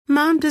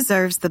Mom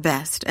deserves the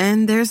best,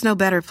 and there's no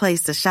better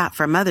place to shop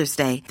for Mother's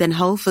Day than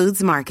Whole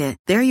Foods Market.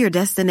 They're your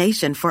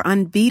destination for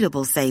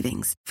unbeatable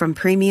savings, from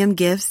premium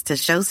gifts to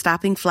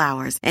show-stopping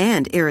flowers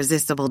and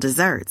irresistible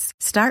desserts.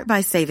 Start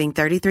by saving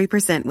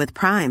 33% with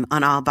Prime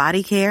on all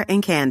body care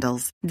and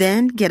candles.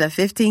 Then get a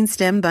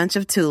 15-stem bunch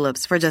of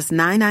tulips for just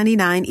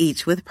 $9.99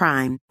 each with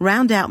Prime.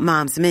 Round out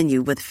Mom's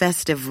menu with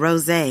festive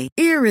rosé,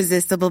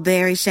 irresistible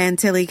berry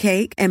chantilly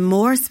cake, and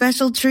more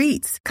special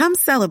treats. Come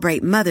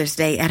celebrate Mother's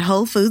Day at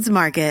Whole Foods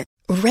Market.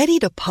 Ready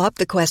to pop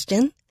the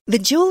question? The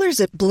jewelers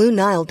at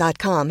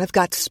BlueNile.com have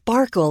got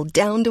sparkle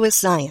down to a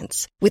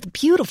science with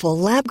beautiful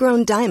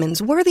lab-grown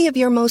diamonds worthy of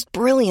your most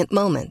brilliant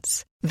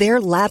moments.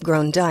 Their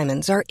lab-grown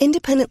diamonds are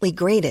independently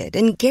graded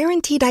and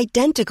guaranteed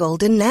identical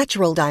to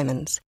natural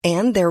diamonds,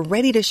 and they're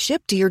ready to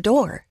ship to your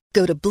door.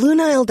 Go to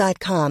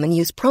BlueNile.com and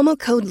use promo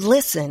code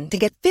LISTEN to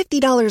get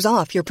 $50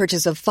 off your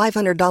purchase of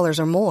 $500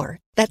 or more.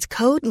 That's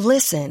code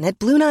LISTEN at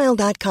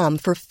BlueNile.com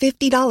for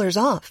 $50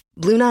 off.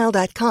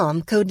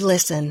 BlueNile.com, code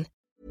LISTEN.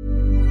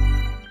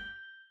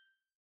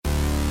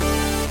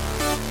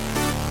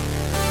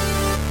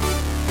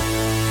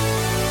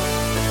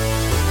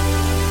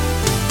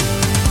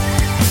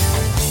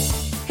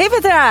 Hej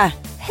Petra!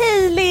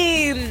 Hej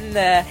Linn!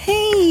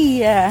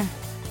 Hej!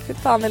 Hur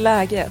fan är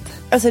läget?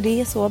 Alltså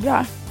det är så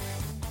bra.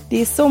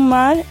 Det är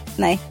sommar.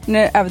 Nej,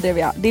 nu överdrev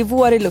jag. Det är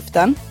vår i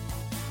luften.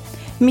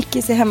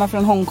 Mickis är hemma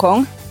från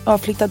Hongkong och har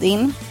flyttat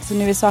in. Så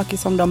nu är saker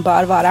som de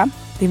bör vara.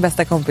 Din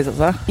bästa kompis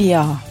alltså?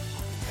 Ja.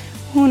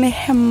 Hon är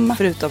hemma.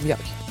 Förutom jag?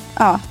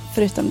 Ja,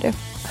 förutom du.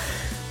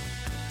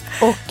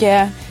 Och,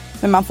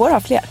 men man får ha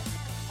fler.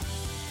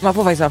 Man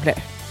får faktiskt ha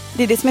fler.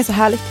 Det är det som är så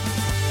härligt.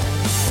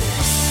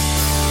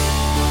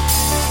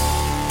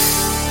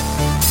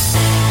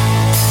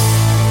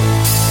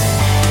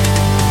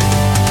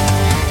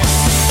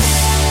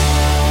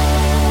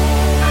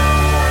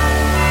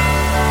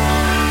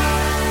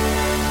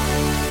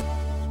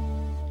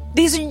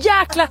 Det är så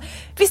jäkla...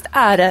 Visst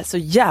är det så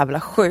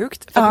jävla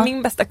sjukt? För att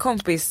min bästa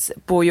kompis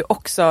bor ju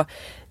också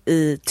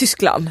i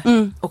Tyskland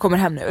och kommer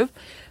hem nu.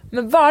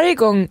 Men varje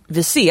gång vi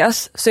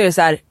ses så är det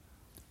så här...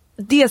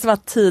 Det är som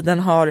att tiden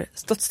har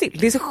stått still.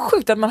 Det är så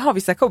sjukt att man har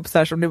vissa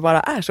kompisar som det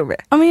bara är så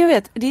med. Ja, men jag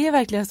vet. Det är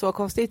verkligen så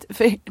konstigt.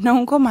 För när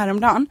hon kom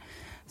häromdagen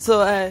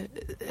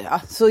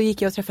så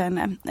gick jag och träffade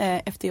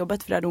henne efter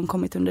jobbet. För då hade hon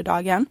kommit under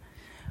dagen.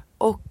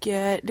 Och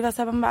det var så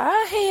här, man bara,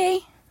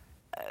 hej.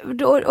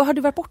 Och har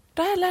du varit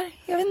borta eller?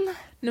 Jag vet inte.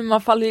 Nu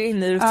man faller ju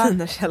in i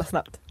rutiner så jävla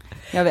snabbt.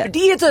 Jag vet.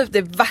 Det är typ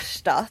det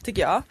värsta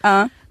tycker jag.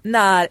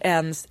 När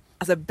ens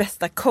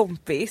bästa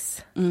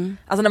kompis,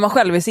 alltså när man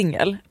själv är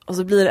singel och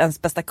så blir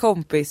ens bästa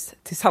kompis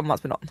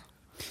tillsammans med någon.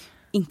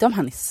 Inte om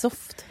han är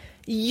soft.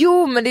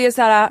 Jo, men det är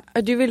så här,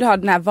 du vill ha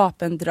den här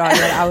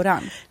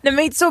vapendragar-auran. Nej,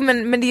 men inte så,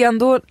 men det är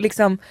ändå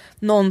liksom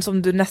någon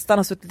som du nästan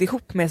har suttit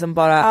ihop med som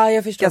bara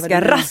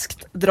ganska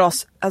raskt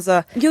dras.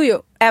 Alltså,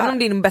 även om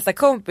det är din bästa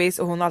kompis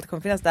och hon alltid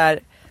kommer finnas där.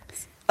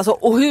 Alltså,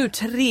 och hur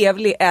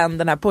trevlig än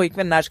den här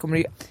pojkvännen är så kommer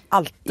det ju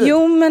alltid.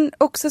 Jo, men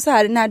också så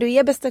här, när du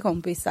är bästa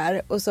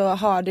kompisar och så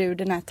har du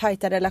den här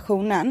tajta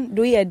relationen,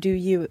 då är du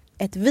ju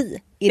ett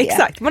vi i det.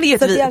 Exakt, man är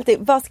ett så vi. Det är alltid,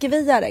 vad ska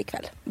vi göra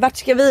ikväll? Vart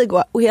ska vi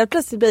gå? Och helt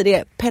plötsligt blir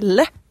det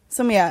Pelle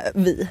som är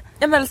vi.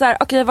 Ja, men så här,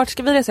 okej, vart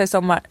ska vi resa i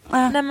sommar?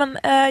 Nej, men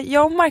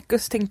jag och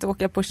Marcus tänkte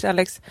åka på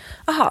kärleks.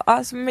 Aha,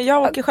 alltså, men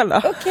jag åker själv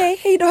då. Okej,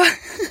 hej då.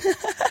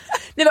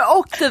 Nej, men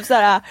och typ så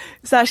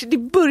här i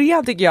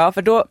början tycker jag,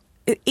 för då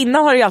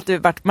innan har det ju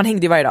alltid varit, man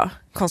hängde ju varje dag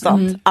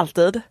konstant,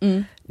 alltid.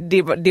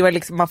 Det var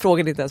liksom, man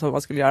frågade inte ens vad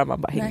man skulle göra,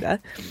 man bara hängde.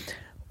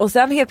 Och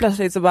sen helt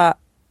plötsligt så bara,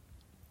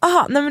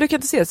 aha, nej men du kan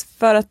inte ses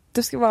för att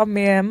du ska vara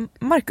med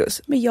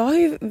Marcus. Men jag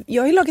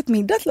har ju lagat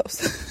middag till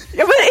oss.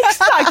 Ja, men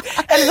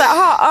exakt. Eller så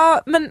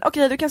här, men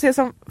okej, du kan ses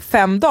om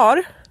 5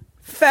 dagar.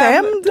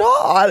 5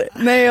 dagar?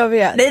 Nej, jag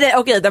vet. Nej,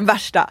 okej, den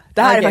värsta.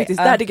 Det här är faktiskt,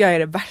 det här tycker jag är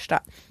det värsta.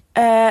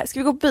 Ska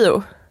vi gå på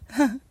bio?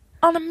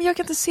 Nej, men jag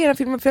kan inte se den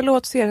filmen för jag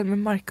låter se den med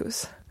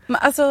Marcus.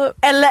 Men alltså,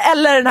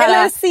 eller den här...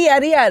 Eller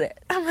serier.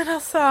 Ja, men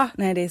alltså...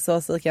 Nej, det är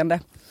så psykande.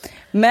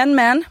 Men...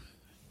 Nej,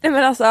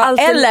 men alltså...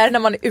 Eller när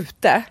man är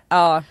ute.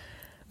 Ja.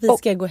 Vi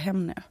ska gå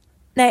hem nu.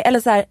 Nej, eller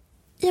så här...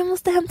 Jag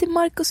måste hem till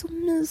Marcus och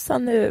mysa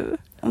nu.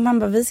 Och man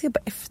bara, vi ska på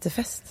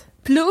efterfest.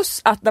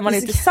 Plus att när man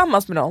är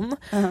tillsammans med någon...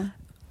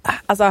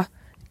 Alltså...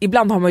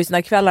 Ibland har man ju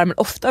sina kvällar, men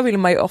ofta vill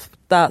man ju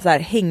så här,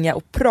 hänga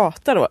och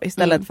prata då.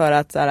 Istället för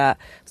att så här,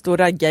 stå och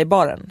ragga i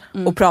baren.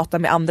 Och prata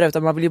med andra,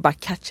 utan man vill ju bara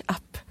catch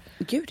up.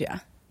 Gud, ja.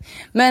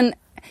 Men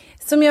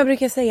som jag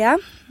brukar säga,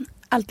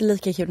 alltid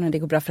lika kul när det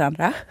går bra för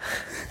andra.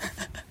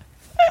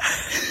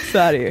 Så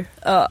är det ju.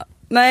 Ja.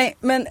 Nej,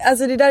 men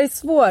alltså det där är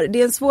svår. Det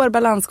är en svår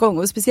balansgång.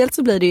 Och speciellt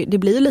så blir det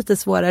blir lite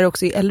svårare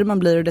också. Ju äldre man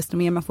blir och desto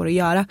mer man får att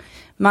göra.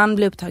 Man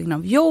blir upptagen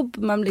av jobb.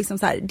 Man blir liksom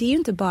så här, det är ju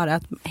inte bara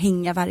att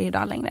hänga varje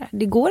dag längre.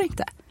 Det går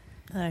inte.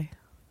 Nej.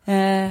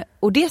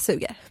 Och det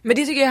suger. Men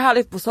det tycker jag är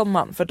härligt på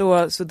sommaren. För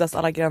då suddas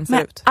alla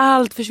gränser ut.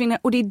 Allt försvinner.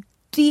 Och det är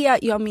det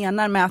jag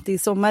menar med att det är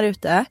sommar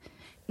ute.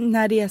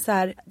 När det är så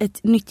här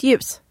ett nytt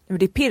ljus.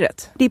 Det är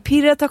pirret. Det är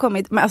pirret har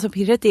kommit, men alltså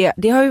pirret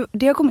det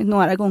har kommit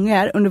några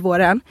gånger under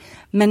våren.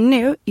 Men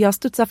nu, jag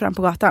studsar fram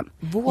på gatan.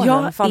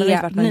 Jag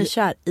är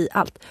nykär i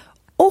allt.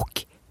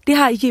 Och det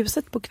här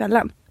ljuset på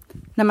kvällen.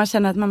 När man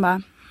känner att man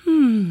bara,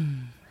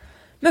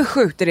 Men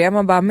sjukt är det,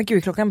 man bara, men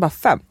gud klockan är bara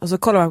 5. Och så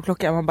kollar man på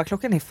klockan och man bara,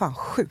 klockan är fan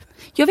 7.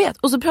 Jag vet,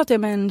 och så pratade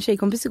jag med en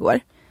tjejkompis igår.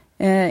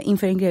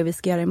 Inför en grej vi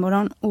ska göra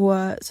imorgon. Och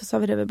så sa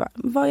vi det, vi bara,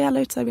 vad är alla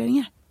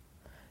utserveringar?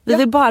 Vi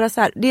vill bara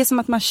så här, det är som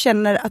att man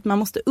känner att man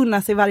måste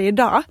unna sig varje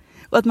dag.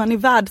 Och att man är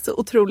värd så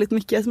otroligt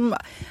mycket. Så man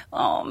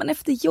bara, men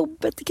efter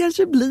jobbet det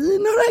kanske blir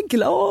några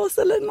glas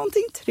eller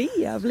någonting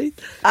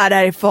trevligt. Det här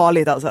är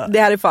farligt alltså. Det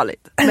här är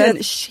farligt.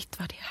 Men shit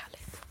vad det är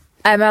härligt.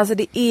 Nej men alltså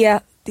det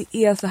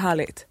är så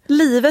härligt.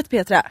 Livet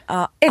Petra,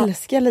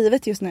 älskar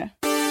livet just nu.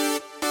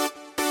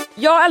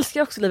 Jag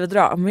älskar också livet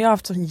idag, men jag har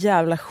haft sån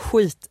jävla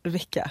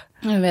skitvecka.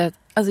 Jag vet,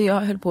 alltså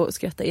jag höll på att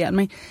skratta igen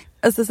mig.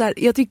 Alltså så här,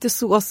 jag tyckte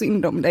så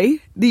synd om dig.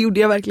 Det gjorde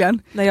jag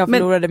verkligen. När jag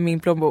förlorade min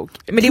plånbok.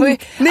 Men det var ju,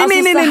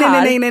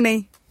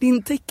 nej.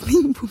 Din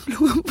teckning på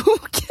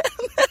plånboken.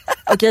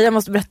 Okej, jag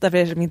måste berätta för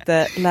er som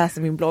inte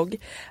läser min blogg.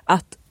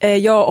 Att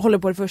jag håller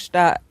på det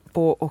första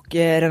på och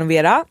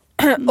renovera.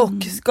 Och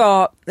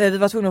vi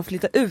var tvungna att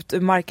flytta ut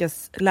ur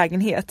Marcus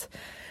lägenhet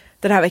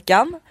den här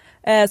veckan.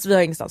 Så vi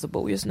har ingenstans att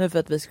bo just nu för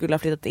att vi skulle ha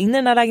flyttat in i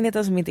den här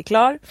lägenheten som inte är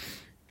klar.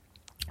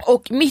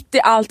 Och mitt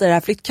i allt det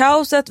här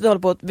flyttkaoset, vi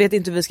håller på att vet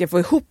inte hur vi ska få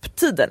ihop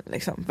tiden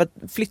liksom, för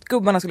att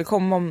flyttgubbarna skulle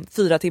komma om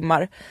 4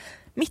 timmar.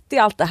 Mitt i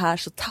allt det här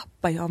så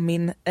tappar jag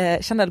min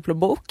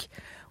Chanel-plånbok.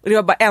 Och det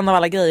var bara en av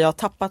alla grejer jag har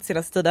tappat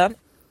senaste tiden.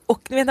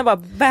 Och ni vet när bara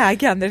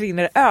bägaren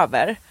rinner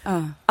över.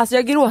 Alltså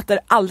jag gråter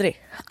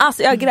aldrig.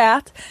 Alltså jag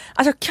grät.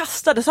 Alltså jag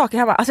kastade saker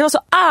hemma. Alltså jag var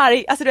så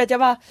arg. Alltså du vet jag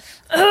bara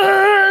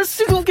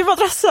slog i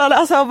madrassen.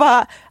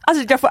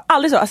 Alltså jag får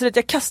aldrig så. Alltså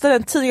jag kastade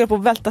en tiger på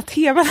att välta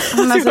tvn.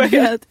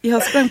 Alltså,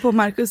 jag sprang på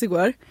Marcus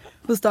igår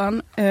på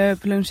stan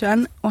på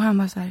lunchen. Och han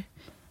var så här,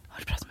 har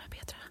du pratat med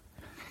Petra?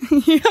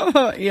 Jag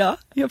bara, ja,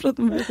 jag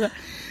pratade med Petra.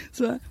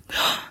 Så,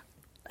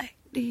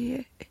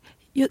 nej,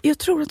 jag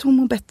tror att hon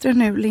mår bättre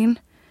nu, Linn.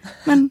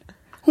 Men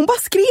hon bara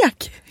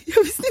skrek.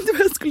 Jag visste inte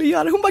vad jag skulle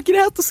göra. Hon bara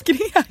grät och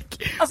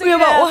skrek. Alltså, och jag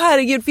bara,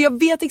 herregud, för jag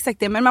vet exakt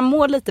det. Men man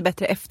mår lite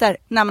bättre efter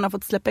när man har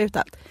fått släppa ut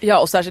allt. Ja,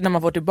 och särskilt när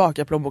man får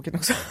tillbaka plånboken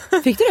också.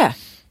 Fick du det?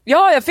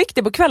 Ja, jag fick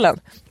det på kvällen.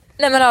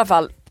 Nej men i alla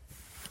fall.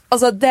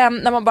 Alltså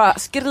när man bara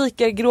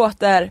skriker,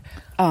 gråter.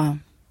 Ja.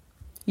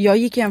 Jag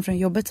gick hem från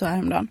jobbet så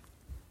häromdagen.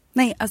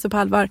 Nej, alltså på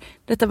allvar.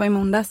 Detta var i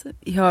måndags.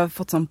 Jag har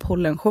fått sån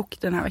pollenchock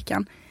den här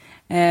veckan.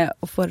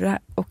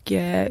 Och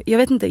jag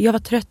vet inte, jag var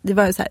trött. Det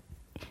var så här.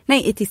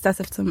 Nej, i tisdags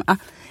eftersom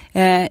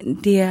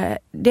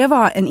det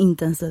var en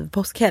intensiv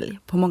påskhelg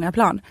på många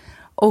plan.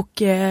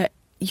 Och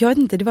jag vet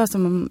inte, det var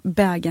som om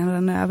bägaren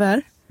rann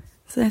över.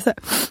 Så jag sa,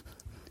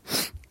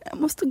 jag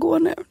måste gå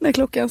nu när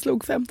klockan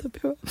slog 5 typ.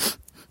 Jag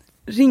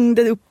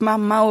ringde upp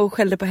mamma och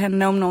skällde på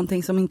henne om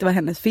någonting som inte var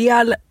hennes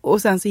fel.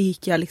 Och sen så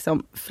gick jag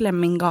liksom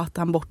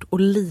Fleminggatan bort och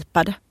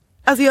lipade.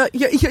 Alltså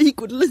jag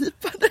gick och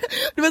lipade.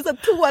 Det var så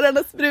att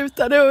tårarna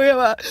sprutade och jag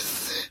bara,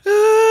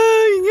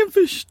 ingen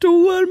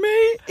förstår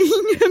mig,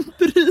 ingen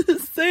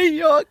bryr sig,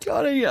 jag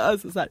klarar inget.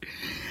 Alltså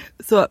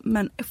så,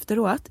 men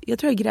efteråt, jag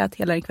tror jag grät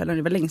hela den kvällen,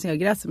 det var länge sedan jag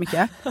grät så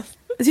mycket.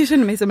 Så jag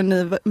kände mig som en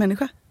ny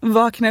människa.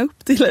 Vakna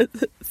upp till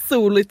ett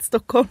soligt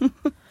Stockholm.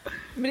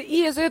 Men det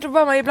är så, jag tror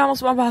bara ibland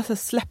måste man bara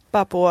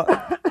släppa på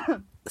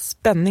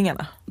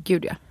spänningarna.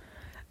 Gud ja.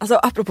 Alltså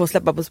apropå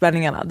släppa på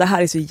spänningarna, det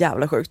här är så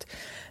jävla sjukt.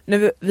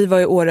 Nu, vi var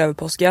i år över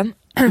påsken.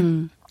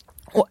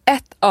 Och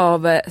ett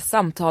av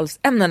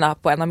samtalsämnena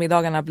på en av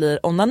middagarna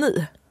blir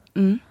onani.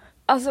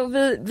 Alltså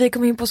vi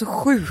kom in på så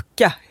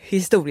sjuka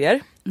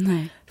historier.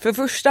 Nej. För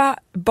första,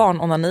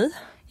 barnonani.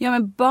 Ja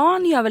men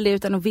barn gör väl det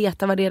utan att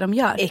veta vad det är de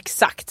gör.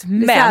 Exakt,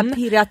 men det är så här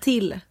pirra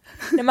till.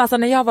 Men alltså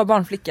när jag var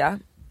barnflicka,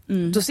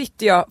 då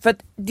sitter jag, för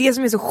att det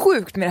som är så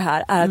sjukt med det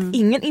här är att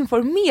ingen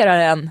informerar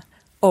en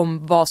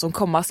om vad som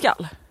komma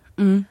skall.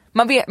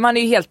 Man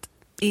är ju helt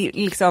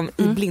i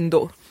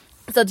blindo.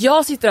 Så att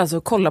jag sitter alltså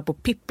och kollar på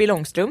Pippi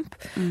Långstrump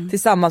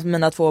tillsammans med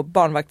mina 2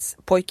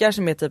 barnvaktspojkar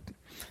som är typ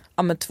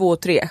 2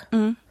 och 3.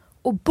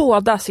 Och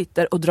båda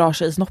sitter och drar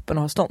sig i snoppen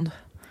och har stånd.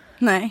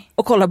 Nej.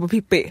 Och kollar på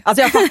Pippi.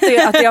 Alltså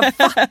jag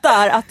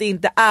fattar att det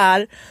inte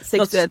är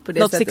sexuellt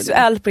något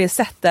sexuellt på det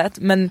sättet.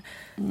 Men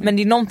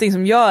det är någonting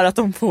som gör att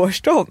de får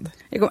stånd.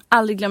 Jag kommer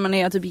aldrig glömma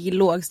när jag typ gick i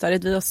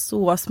lågstadiet. Vi var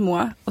så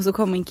små. Och så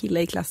kom en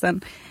kille i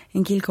klassen.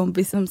 En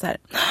killkompis som så här,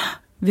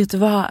 vet du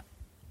vad?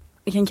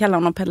 Vi kan kalla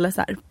honom Pelle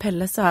så här.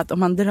 Pelle sa att om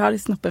man drar i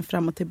snoppen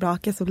fram och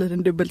tillbaka så blir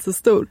den dubbelt så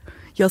stor.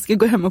 Jag ska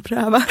gå hem och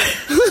pröva.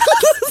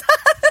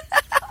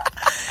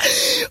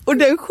 Och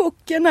den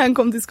chocken när han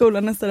kom till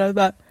skolan nästa dag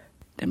bara,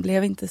 den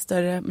blev inte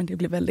större men det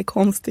blev väldigt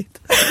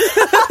konstigt.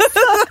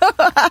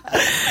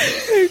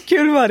 Hur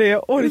kul var det?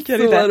 Jag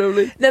orkar inte.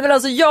 Roligt. Nej men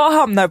alltså jag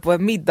hamnar på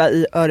en middag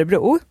i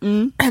Örebro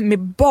med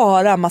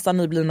bara massa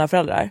nyblivna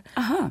föräldrar.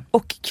 Aha.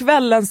 Och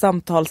kvällens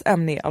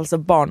samtalsämne är alltså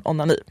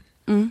barnonani.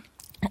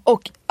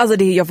 Och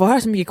alltså jag får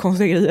höra så mycket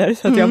konstiga grejer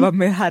så att jag bara,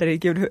 men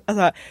herregud,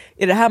 alltså,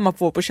 är det här man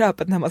får på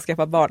köpet när man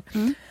skaffar barn?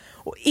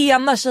 Och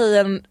ena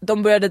tjejen,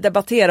 de började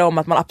debattera om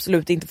att man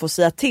absolut inte får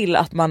säga till,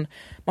 att man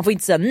får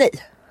inte säga nej.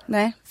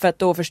 Nej. För att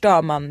då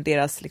förstör man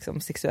deras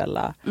liksom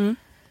sexuella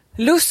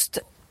lust.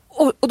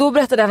 Och då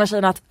berättade den här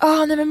tjejen att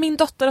nej, men min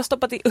dotter har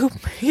stoppat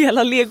upp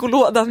hela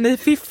legolådan i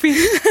Fiffi.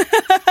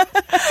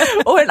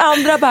 Och den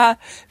andra bara,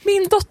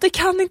 min dotter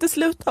kan inte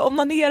sluta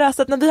onanera,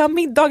 så att när vi har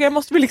middagar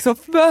måste vi liksom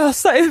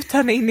fösa ut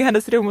henne in i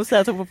hennes rum och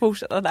säga att hon får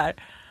fortsätta där.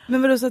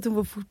 Men vadå, så att hon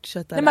får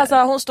fortsätta? Nej, men alltså,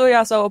 hon står ju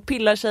alltså och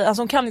pillar sig,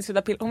 alltså hon kan inte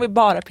sluta pilla, hon vill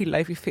bara pilla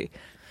i Fiffi.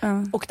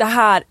 Och det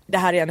här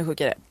är ännu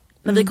sjukare.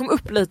 Men vi kom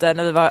upp lite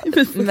när vi var...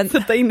 Men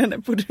sätta in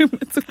henne på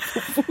rummet så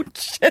får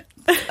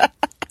fortsätta.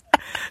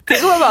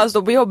 Det går bara att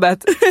stå på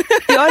jobbet.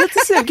 Jag är lite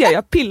sugen,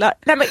 jag pillar.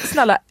 Nej men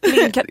snälla,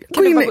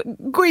 kan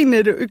gå in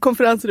i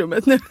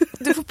konferensrummet nu.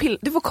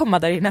 Du får komma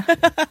där inne.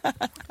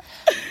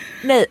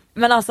 Nej,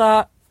 men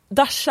alltså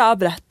Dasha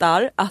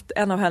berättar att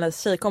en av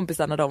hennes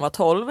tjejkompisar när de var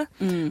 12,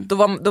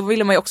 då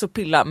ville man ju också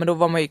pilla, men då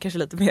var man ju kanske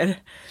lite mer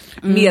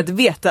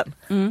medveten.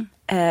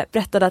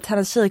 Berättade att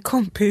hennes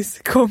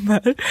tjejkompis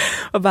kommer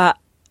och bara,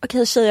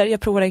 okej tjejer,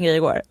 jag provade en grej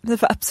igår. Ni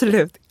får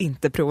absolut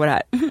inte prova det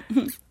här.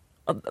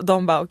 Och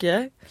de bara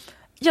okej.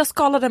 Jag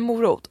skalade en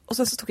morot och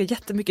sen så tog jag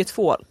jättemycket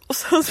tvål och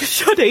sen så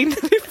körde jag in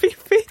den i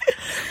Fiffi.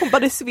 Hon bara,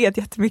 det sved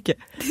jättemycket.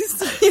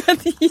 Det sved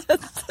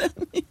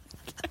jättemycket.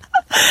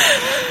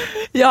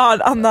 Jag har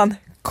en annan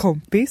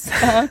kompis.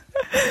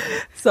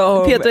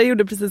 Så Petra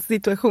gjorde precis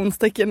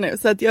situationstecken nu,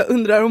 så att jag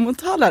undrar om hon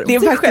talar om det är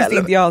sig faktiskt själv.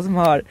 inte jag som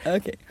har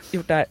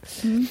gjort det här.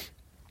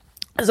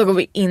 Så går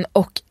vi in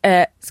och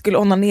skulle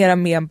onanera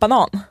med en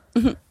banan.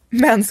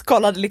 Men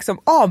skalade liksom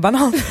av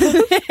bananen.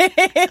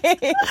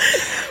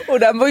 Och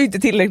den var ju inte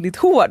tillräckligt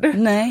hård.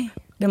 Nej,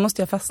 den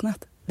måste jag ha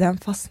fastnat. Den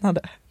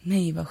fastnade.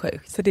 Nej, vad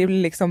sjukt. Så det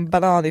blir liksom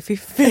banan i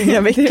Fiffi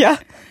en vecka.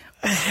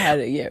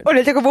 Herregud. Och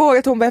jag kommer ihåg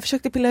att hon bara, jag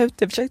försökte pilla ut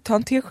det, jag försökte ta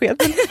en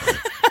tesked.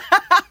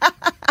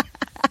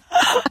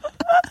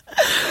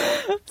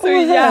 Så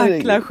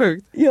jäkla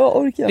sjukt. Jag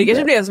orkar det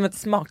kanske blev som ett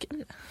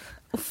smakämne.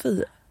 Och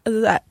fy.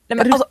 Alltså,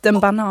 rutten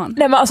banan.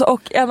 Nej, men alltså,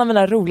 och en av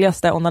mina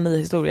roligaste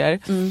onani-historier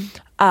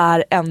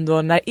är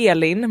ändå när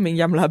Elin, min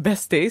gamla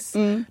bästis,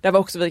 där var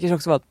också, vi kanske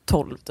också var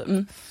 12 typ,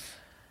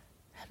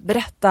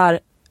 berättar,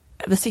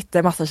 vi sitter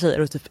en massa tjejer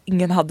och typ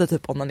ingen hade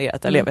typ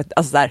onanerat eller jag vet,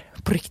 alltså där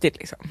på riktigt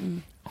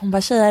liksom. Hon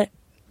bara, tjejer,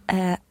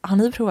 har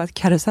ni provat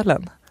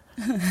karusellen?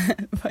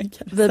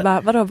 Vi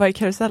bara, vadå, vad är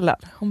karusellen?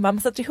 Hon bara,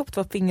 man sätter ihop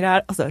 2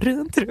 fingrar och så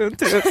runt.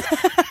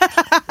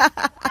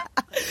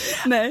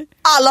 Nej.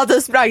 Alla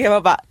typ sprang hem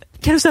och bara,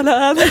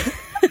 karusellen.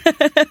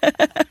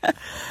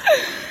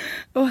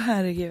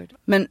 Herregud.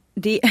 Men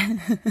det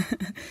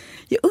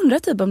jag undrar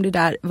typ om det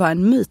där var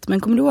en myt,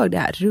 men kommer du ihåg det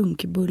här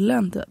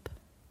runkbullen typ?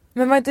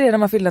 Men var inte det när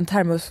man fyllde en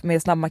termos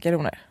med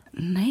snabbmakaroner?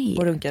 Nej.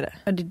 Och runkade?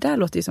 Ja, det där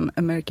låter ju som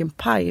American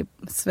Pie,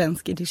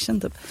 svensk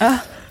edition typ.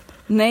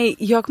 Nej,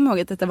 jag kommer ihåg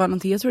att detta var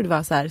någonting, jag tror det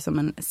var så här som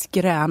en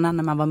skröna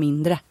när man var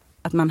mindre.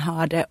 Att man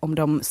hörde om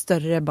de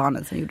större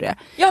barnen som gjorde det.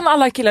 Ja, men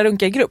alla killar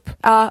runkar i grupp.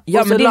 Ja,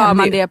 och så la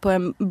man det på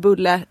en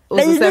bulle och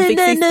så sen fick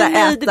sista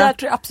äta. Det där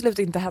tror jag absolut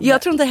inte hände.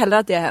 Jag tror inte heller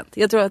att det har hänt.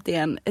 Jag tror att det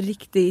är en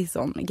riktig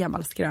sån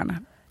gammal skröna.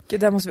 Det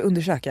där måste vi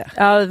undersöka.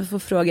 Ja, vi får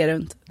fråga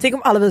runt. Tänk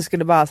om alla vi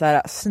skulle bara så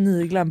här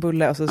snigla en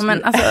bulle och så skulle...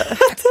 Men alltså,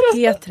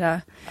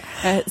 Petra.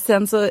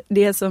 Sen så,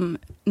 det är som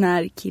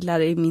när killar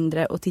är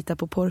mindre och tittar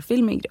på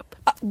porrfilm i grupp.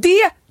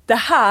 Det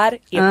här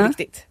är på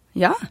riktigt.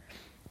 Ja.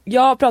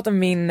 Jag pratade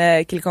med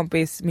min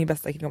killkompis, min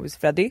bästa killkompis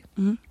Freddy.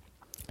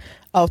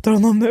 Outar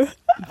honom nu.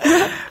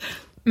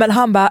 Men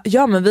han bara,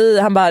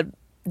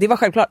 det var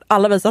självklart,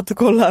 alla vi satt och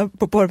kollade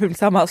på porrfilm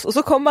tillsammans. Och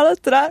så kom man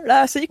lite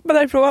där, så gick man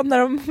därifrån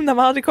när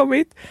man hade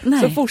kommit.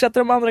 Nej. Så fortsatte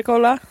de andra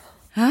kolla.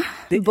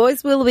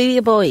 Boys will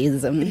be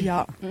boys.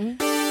 Ja.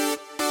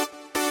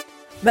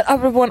 Men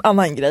apropå en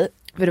annan grej.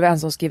 Det var en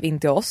som skrev in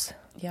till oss.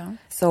 Ja.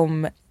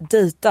 Som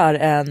dejtar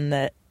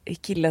en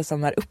kille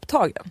som är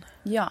upptagen.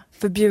 Ja.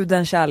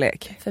 Förbjuden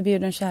kärlek.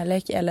 Förbjuden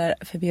kärlek eller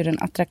förbjuden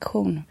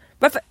attraktion.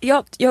 Varför?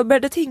 Jag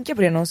började tänka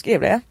på det när hon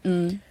skrev det.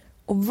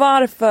 Och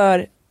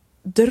varför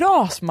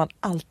dras man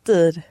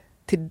alltid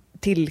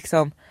till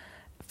liksom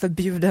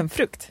förbjuden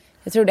frukt?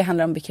 Jag tror det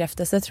handlar om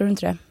bekräftelse, tror du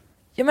inte det?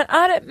 Ja, men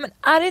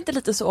är det inte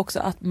lite så också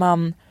att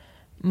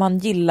man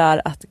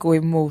gillar att gå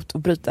emot och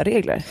bryta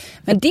regler?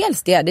 Men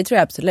dels det tror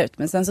jag absolut.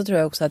 Men sen så tror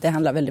jag också att det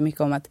handlar väldigt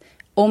mycket om att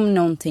om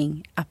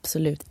någonting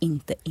absolut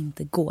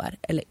inte går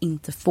eller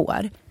inte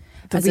får,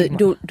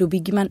 då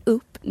bygger man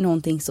upp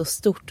någonting så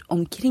stort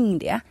omkring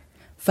det.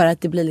 För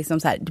att det blir liksom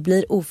så här, det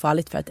blir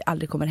ofarligt för att det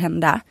aldrig kommer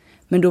hända.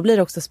 Men då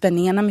blir också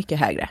spänningarna mycket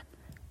högre.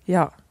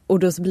 Ja. Och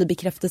då blir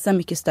bekräftelsen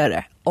mycket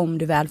större om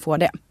du väl får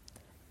det.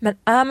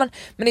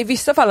 Men i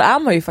vissa fall är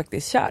man ju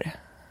faktiskt kär.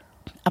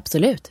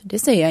 Absolut, det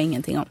säger jag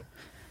ingenting om.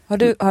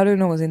 Har du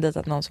någonsin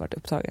dejtat någon som varit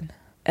upptagen?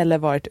 Eller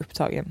varit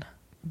upptagen?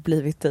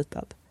 Blivit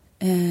dejtad?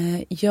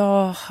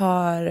 Jag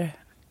har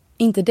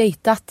inte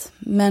dejtat.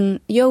 Men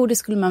jo, det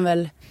skulle man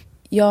väl.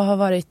 Jag har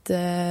varit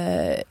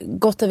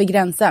gått över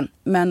gränsen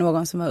med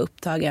någon som var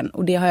upptagen.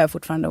 Och det har jag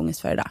fortfarande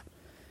ångest för idag.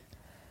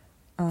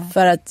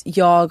 För att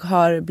jag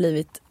har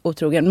blivit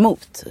otrogen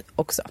mot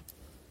också.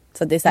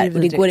 Så att det är så här,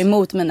 och det går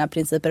emot mina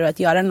principer, och att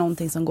göra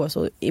någonting som går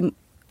så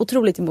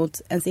otroligt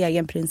emot ens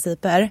egen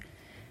principer,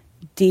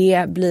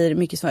 det blir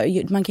mycket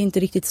svårare. Man kan inte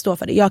riktigt stå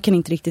för det. Jag kan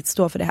inte riktigt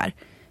stå för det här.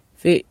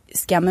 För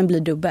skammen blir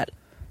dubbel.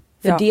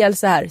 För dels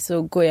så här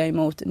så går jag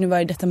emot, nu var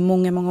ju detta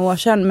många år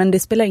sedan, men det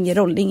spelar ingen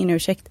roll, det är ingen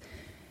ursäkt.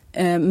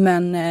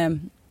 Men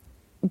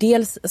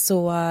dels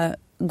så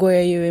går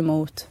jag ju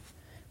emot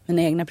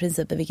mina egna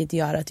principer, vilket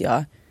gör att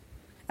jag,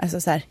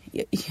 alltså så här,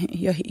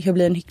 jag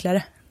blir en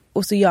hycklare.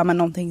 Och så gör man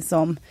någonting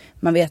som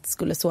man vet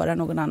skulle såra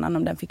någon annan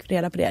om den fick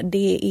reda på det.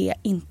 Det är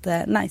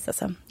inte nice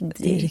alltså.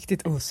 Det är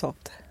riktigt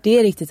osoft. Det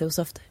är riktigt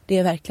osoft. Det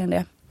är verkligen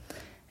det.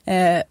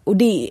 Och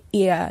det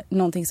är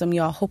någonting som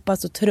jag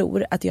hoppas och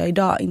tror att jag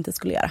idag inte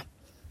skulle göra.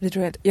 Det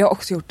tror jag. Jag har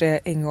också gjort det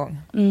en gång.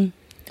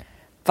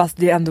 Fast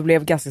det ändå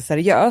blev ganska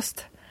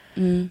seriöst.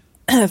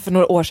 För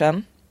några år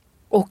sedan.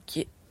 Och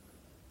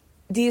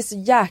det är så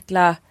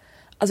jäkla...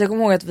 Alltså jag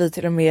kommer ihåg att vi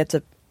till och med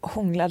typ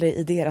hånglade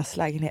i deras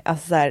lägenhet.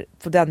 Alltså så här,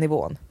 på den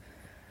nivån.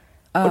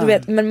 Och du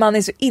vet, men man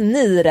är så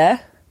inne i det.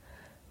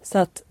 Så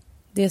att...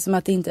 Det är som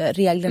att inte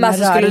reglerna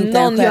alltså, rör skulle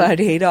inte någon göra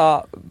det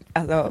idag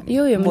alltså,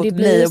 mot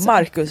mig och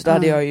Marcus, då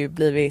hade jag ju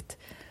blivit...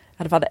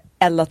 hade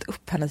eldat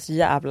upp hennes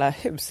jävla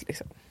hus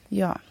liksom.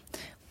 Ja.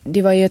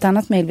 Det var ju ett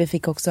annat mejl vi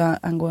fick också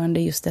angående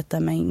just detta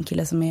med en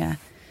kille som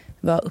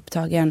var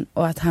upptagen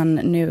och att han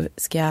nu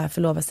ska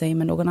förlova sig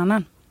med någon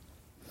annan.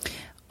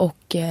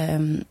 Och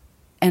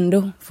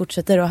ändå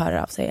fortsätter att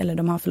höra av sig, eller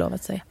de har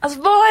förlovat sig. Alltså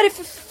vad är det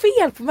för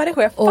fel på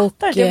människor? Jag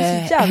fattar inte, det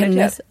är så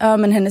jävla ja,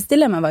 men hennes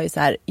dilemma var ju så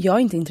här: jag är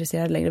inte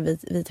intresserad längre,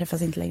 vi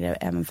träffas inte längre,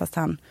 även fast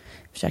han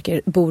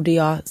försöker. Borde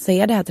jag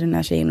säga det här till den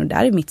här tjejen? Och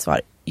där är mitt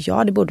svar,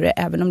 ja det borde det,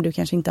 även om du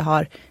kanske inte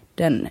har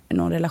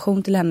någon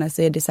relation till henne,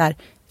 så är det så här,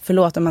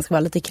 förlåt om man ska vara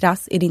lite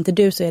krass, är det inte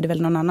du så är det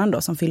väl någon annan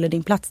då som fyller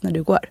din plats när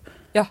du går.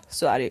 Ja,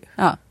 så är det ju.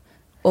 Ja,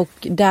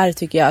 och där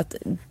tycker jag att,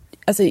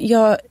 alltså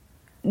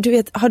du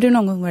vet, har du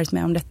någon gång varit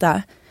med om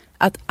detta?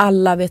 Att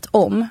alla vet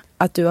om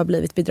att du har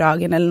blivit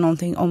bedragen eller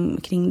någonting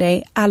omkring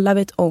dig. Alla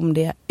vet om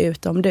det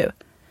utom du.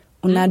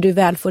 Och när du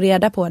väl får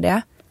reda på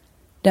det,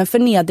 den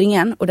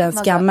förnedringen och den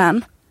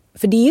skammen,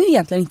 för det är ju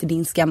egentligen inte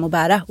din skam att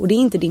bära, och det är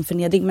inte din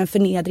förnedring, men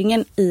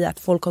förnedringen i att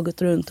folk har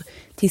gått runt,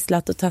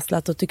 tisslat och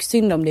tasslat och tyckt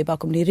synd om dig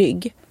bakom din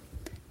rygg,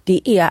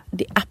 det är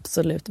det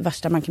absolut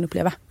värsta man kan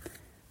uppleva.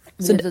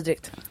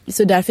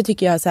 Så därför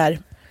tycker jag så här,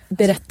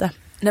 berätta.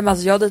 Nej men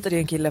alltså jag dejtade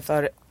en kille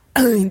för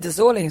inte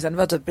så länge sedan, det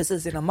var typ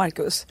precis innan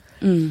Marcus.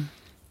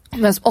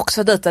 Men som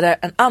också dejtade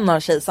en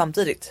annan tjej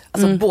samtidigt.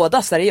 Alltså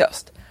båda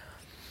seriöst.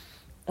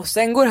 Och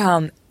sen går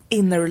han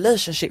in a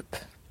relationship.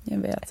 Jag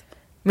vet.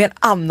 Med en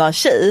annan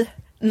tjej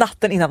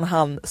natten innan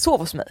han sov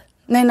hos mig.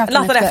 Nej,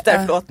 natten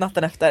efter.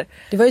 Natten efter.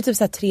 Det var ju typ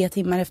så här 3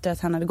 timmar efter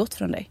att han hade gått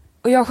från dig.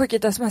 Och jag har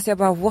skickat ett sms, jag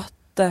bara what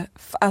the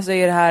alltså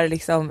är det här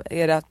liksom,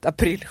 är det ett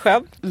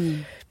aprilskämt?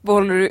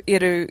 Är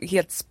du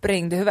helt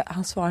sprängd i huvudet?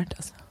 Han svarar inte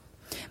alltså.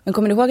 Men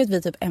kommer du ihåg att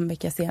vi typ en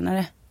vecka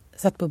senare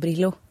satt på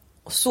Brillo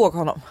och såg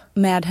honom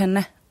med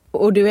henne?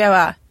 Och du och jag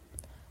bara,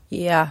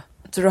 ja.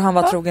 Tror du han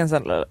var trogen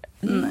sen eller?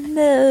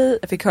 Nej.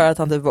 Jag fick höra att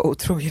han typ var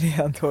otrogen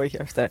igen 2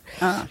 veckor efter.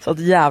 Så att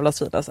jävla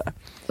svin alltså.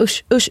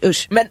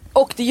 Usch. Men,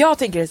 och det jag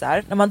tänker är så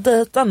här, när man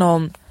dejtar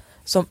någon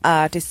som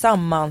är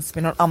tillsammans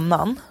med någon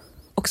annan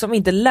och som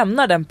inte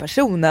lämnar den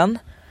personen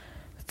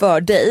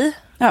för dig.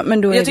 Ja,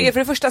 men då jag tycker för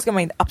det första ska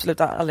man inte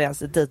absolut aldrig ens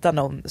dejta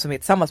någon som är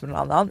tillsammans med någon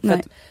annan. För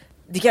att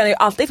det kan ju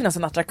alltid finnas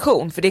en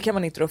attraktion, för det kan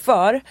man inte rå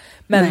för.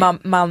 Men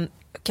man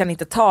kan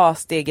inte ta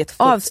steget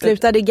först.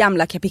 Avsluta det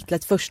gamla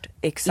kapitlet först.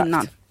 Exakt.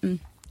 Innan.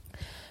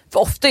 För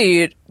ofta är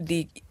ju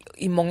det,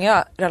 i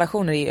många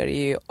relationer är det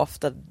ju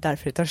ofta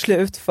därför det tar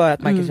slut, för att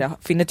man kanske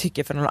finner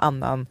tycke för någon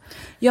annan.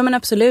 Ja men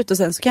absolut, och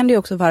sen så kan det ju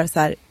också vara så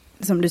här,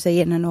 som du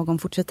säger, när någon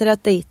fortsätter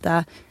att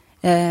dejta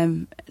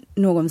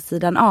någon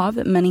sidan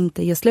av men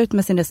inte gör slut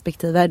med sin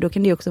respektive, då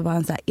kan det ju också vara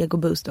en så här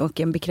egoboost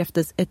och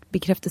ett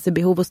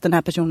bekräftelsebehov hos den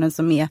här personen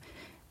som är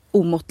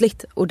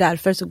omåttligt, och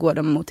därför så går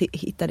de att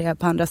hitta det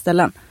på andra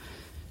ställen.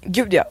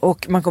 Gud ja,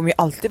 och man kommer ju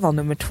alltid vara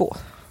nummer 2.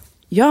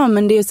 Ja,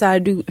 men det är så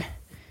här,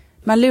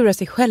 man lurar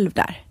sig själv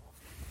där.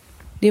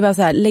 Det är bara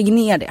så här, lägg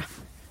ner det.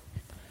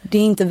 Det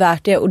är inte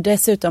värt det, och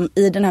dessutom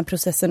i den här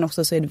processen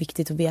också så är det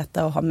viktigt att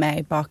veta och ha med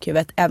i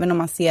bakhuvudet, även om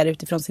man ser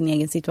utifrån sin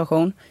egen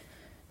situation,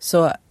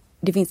 så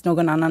det finns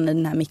någon annan i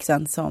den här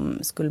mixen som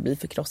skulle bli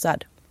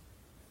förkrossad.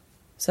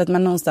 Så att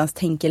man någonstans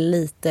tänker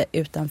lite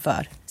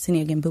utanför sin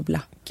egen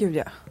bubbla. Gud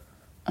ja.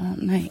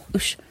 Nej,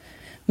 usch.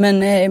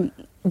 Men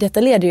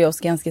detta leder ju oss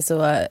ganska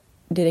så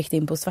direkt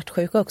in på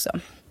svartsjuka också.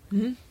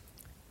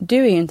 Du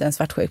är ju inte en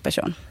svartsjuk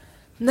person.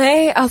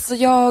 Nej, alltså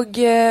jag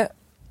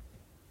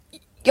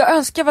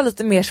önskar vara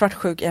lite mer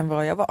svartsjuk än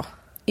vad jag var.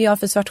 Ja,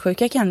 för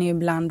svartsjuka kan ju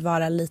ibland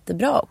vara lite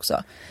bra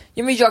också.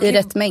 Ja, men i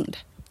rätt mängd.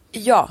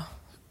 Ja.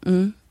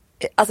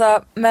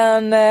 Alltså,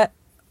 men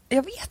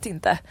jag vet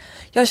inte.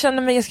 Jag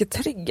känner mig ganska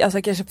trygg.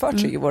 Alltså kanske för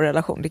trygg i vår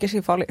relation. Det kanske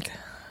är farligt.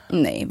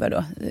 Nej,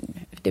 vadå?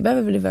 Det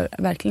behöver det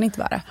verkligen inte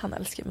vara. Han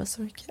älskar mig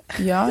så mycket.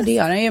 Ja, det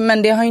gör han ju.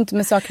 Men det har ju inte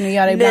med saken att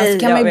göra. Ibland så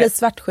kan man ju bli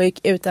svartsjuk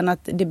utan att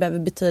det behöver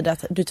betyda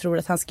att du tror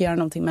att han ska göra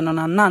någonting med någon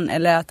annan.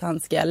 Eller att han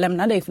ska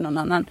lämna dig för någon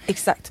annan.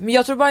 Exakt. Men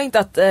jag tror bara inte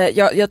att...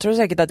 Jag tror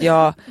säkert att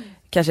jag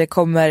kanske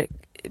kommer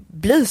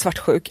bli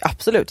svartsjuk,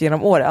 absolut,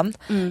 genom åren.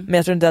 Men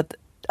jag tror inte att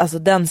alltså,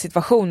 den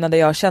situationen där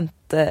jag har känt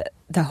det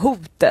här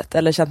hotet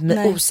eller känt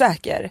mig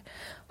osäker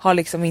har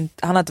liksom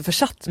inte, han har inte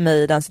försatt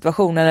mig i den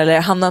situationen, eller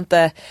jag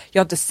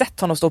har inte sett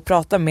honom stå och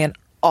prata med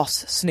en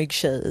snygg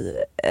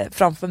tjej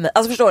framför mig.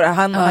 Alltså förstår du,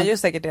 han gör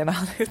säkert det när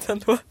han är ute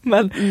ändå.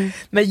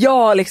 Men jag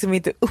har liksom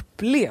inte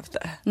upplevt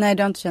det. Nej,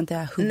 du har inte känt det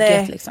här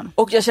hugget liksom.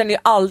 Och jag känner ju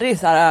aldrig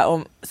så här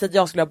om så att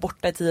jag skulle vara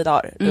borta i 10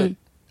 dagar.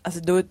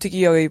 Då tycker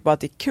jag ju bara att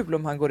det är kul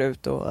om han går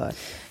ut och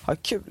har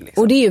kul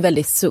liksom. Och det är ju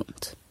väldigt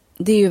sunt.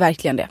 Det är ju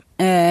verkligen det.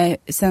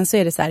 Sen så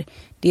är det så här,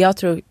 det jag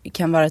tror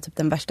kan vara typ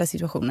den värsta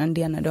situationen,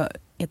 det är när du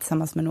är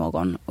tillsammans med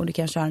någon och du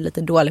kanske har en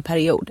lite dålig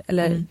period.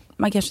 Eller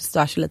man kanske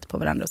stör sig lite på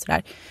varandra och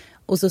sådär.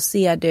 Och så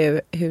ser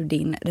du hur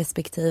din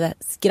respektive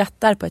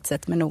skrattar på ett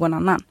sätt med någon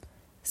annan.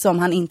 Som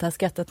han inte har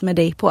skrattat med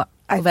dig på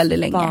väldigt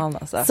länge.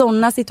 Alltså.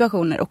 Sådana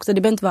situationer också.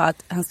 Det behöver inte vara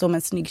att han står med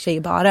en snygg tjej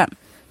i baren.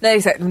 Nej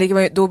exakt,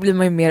 men då blir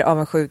man ju mer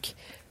avundsjuk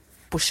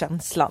på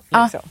känslan.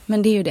 Liksom. Ja,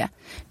 men det är ju det.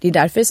 Det är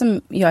därför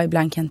som jag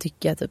ibland kan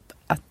tycka typ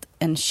att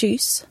en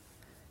kyss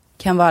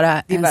kan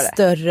vara en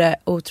större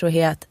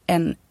otrohet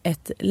än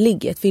ett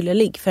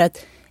fylleligg. För att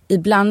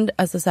ibland,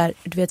 alltså så här,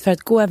 du vet, för att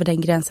gå över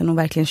den gränsen och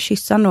verkligen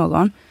kyssa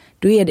någon,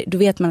 då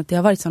vet man att det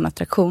har varit sån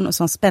attraktion och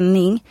sån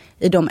spänning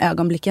i de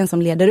ögonblicken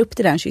som leder upp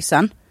till den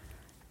kyssen.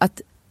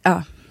 Att,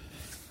 ja,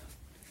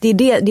 det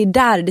är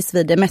där det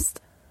svider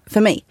mest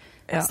för mig.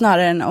 Ja.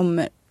 Snarare än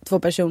om 2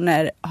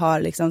 personer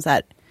har liksom så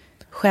här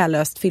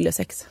själöst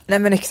fyllesex. Nej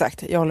men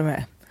exakt, jag håller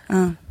med.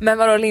 Men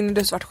vadå Linn,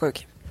 du är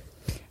svartsjuk?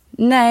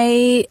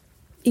 Nej,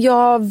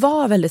 jag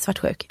var väldigt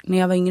svartsjuk när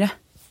jag var yngre.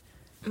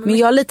 Men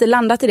jag har lite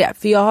landat i det.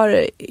 För jag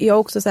har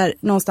också så här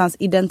någonstans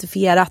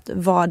identifierat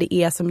vad det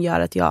är som gör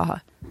att jag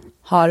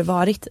har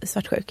varit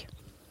svartsjuk.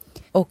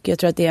 Och jag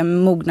tror att det är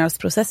en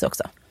mognadsprocess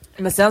också.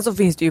 Men sen så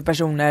finns det ju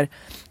personer,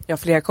 jag har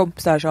flera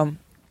kompisar som,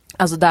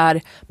 alltså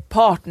där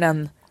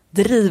partnern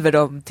driver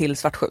dem till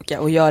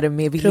svartsjuka och gör det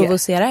med vilja.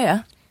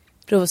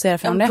 Provocera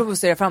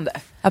fram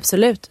det.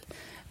 Absolut.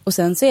 Och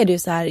sen så är det ju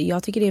så här,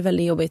 jag tycker det är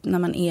väldigt jobbigt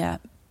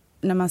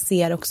när man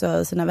ser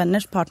också sina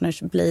vänners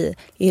partners bli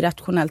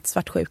irrationellt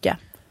svartsjuka.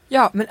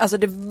 Ja, men alltså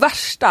det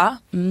värsta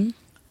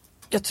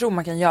jag tror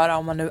man kan göra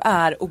om man nu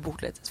är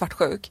obotligt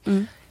svartsjuk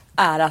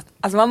är att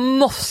alltså man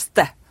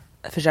måste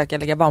försöka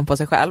lägga band på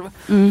sig själv.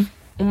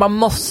 Och man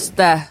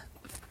måste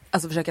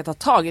alltså försöka ta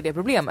tag i det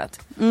problemet.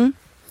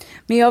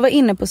 Men jag var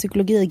inne på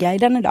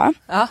Psykologiguiden idag.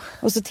 Ja.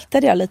 Och så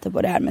tittade jag lite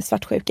på det här med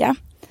svartsjuka.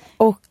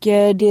 Och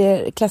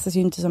det klassas ju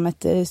inte som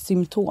ett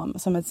symptom,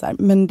 som ett så här,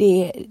 men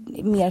det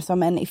är mer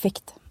som en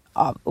effekt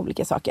av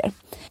olika saker.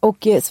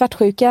 Och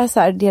svartsjuka, så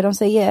här, det de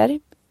säger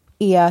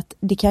är att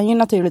det kan ju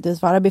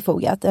naturligtvis vara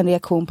befogat, en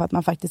reaktion på att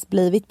man faktiskt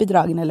blivit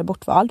bedragen eller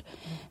bortvald.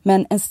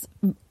 Men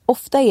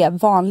ofta är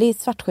vanlig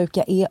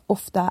svartsjuka är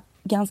ofta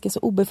ganska så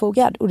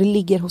obefogad och det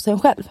ligger hos en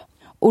själv.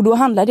 Och då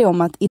handlar det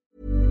om att...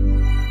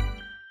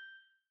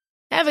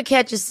 Ever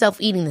catch yourself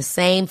eating the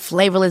same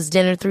flavorless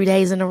dinner 3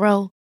 days in a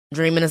row?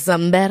 Dreaming of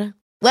something better?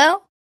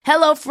 Well,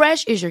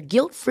 HelloFresh is your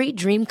guilt-free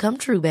dream come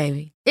true,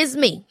 baby. It's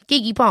me,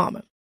 Keke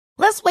Palmer.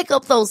 Let's wake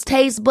up those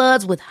taste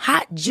buds with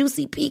hot,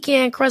 juicy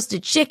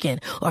pecan-crusted chicken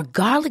or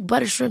garlic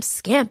butter shrimp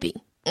scampi.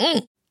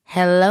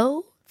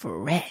 Hello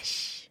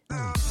Fresh.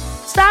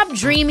 Stop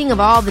dreaming of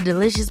all the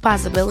delicious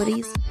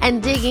possibilities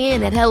and dig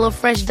in at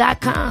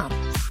HelloFresh.com.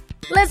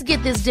 Let's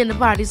get this dinner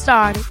party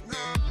started.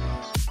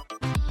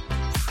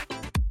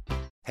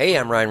 Hey,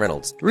 I'm Ryan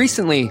Reynolds.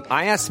 Recently,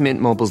 I asked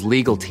Mint Mobile's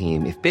legal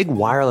team if big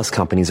wireless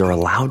companies are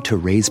allowed to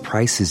raise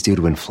prices due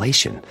to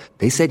inflation.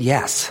 They said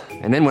yes.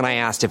 And then when I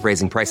asked if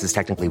raising prices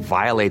technically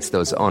violates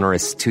those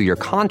onerous 2-year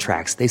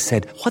contracts, they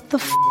said, what the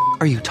f***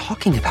 are you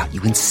talking about,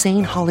 you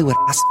insane Hollywood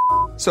ass f-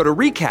 So to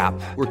recap,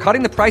 we're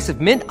cutting the price of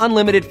Mint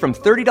Unlimited from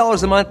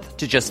 $30 a month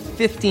to just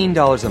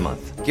 $15 a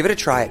month. Give it a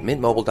try at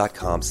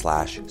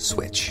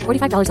mintmobile.com/switch.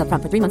 $45 up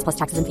front for 3 months plus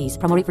taxes and fees.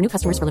 Promo rate for new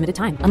customers for limited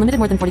time. Unlimited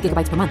more than 40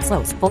 gigabytes per month.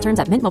 Slows full terms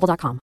at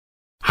mintmobile.com.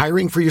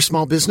 Hiring for your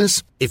small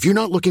business? If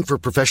you're not looking for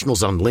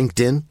professionals on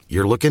LinkedIn,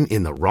 you're looking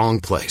in the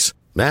wrong place.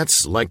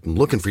 That's like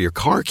looking for your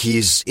car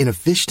keys in a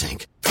fish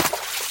tank.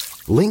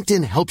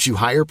 LinkedIn helps you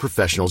hire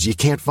professionals you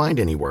can't find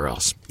anywhere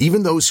else,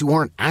 even those who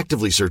aren't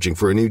actively searching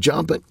for a new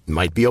job but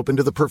might be open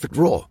to the perfect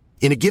role.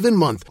 In a given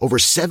month, over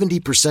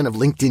 70%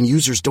 of LinkedIn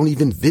users don't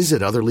even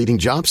visit other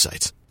leading job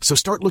sites. So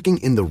start looking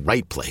in the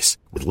right place.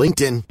 With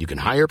LinkedIn, you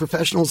can hire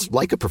professionals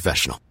like a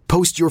professional.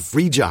 Post your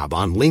free job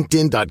on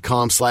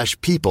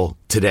linkedin.com/people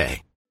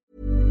today.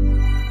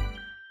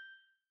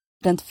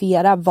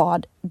 Identifiera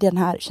vad den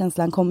här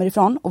känslan kommer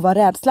ifrån och vad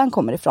rädslan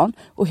kommer ifrån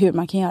och hur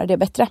man kan göra det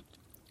bättre.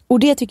 Och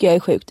det tycker jag är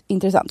sjukt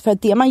intressant. För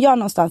att det man gör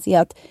någonstans är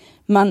att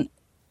man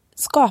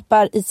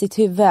skapar i sitt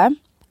huvud,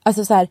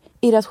 alltså så här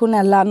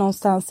irrationella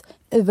någonstans,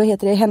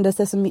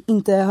 händelser som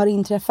inte har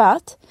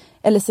inträffat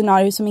eller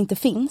scenarier som inte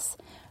finns.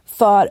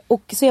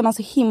 Och så är man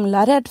så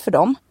himla rädd för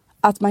dem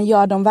att man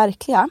gör dem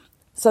verkliga.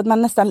 Så att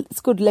man nästan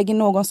skuldlägger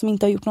någon som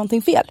inte har gjort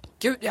någonting fel.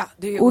 Gud, ja,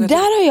 och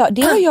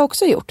det har jag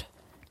också gjort.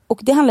 Och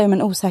det handlar ju om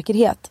en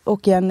osäkerhet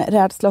och en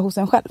rädsla hos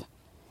en själv.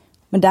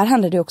 Men där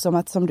handlar det också om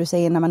att, som du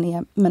säger, när man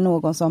är med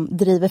någon som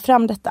driver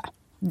fram detta.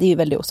 Det är ju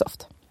väldigt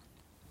osoft.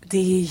 Det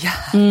är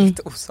jävligt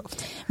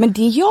osoft. Men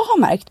det jag har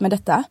märkt med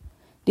detta,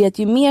 det är att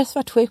ju mer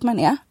svartsjuk man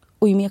är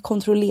och ju mer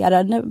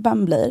kontrollerad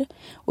man blir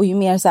och ju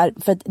mer så här,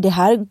 för att det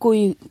här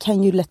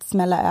kan ju lätt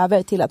smälla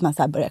över till att man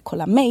så här börjar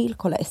kolla mejl,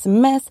 kolla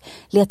sms,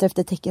 leta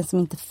efter tecken som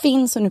inte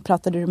finns, och nu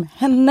pratade du med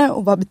henne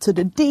och vad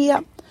betyder det?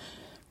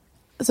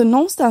 Så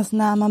någonstans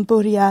när man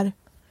börjar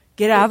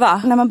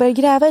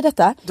gräva i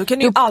detta, då kan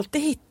du ju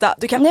alltid hitta,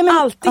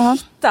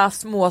 hitta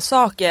små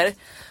saker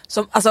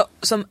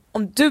som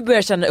om du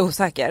börjar känna dig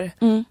osäker.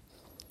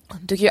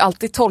 Du kan ju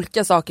alltid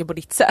tolka saker på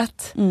ditt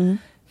sätt.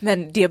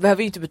 Men det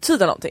behöver ju inte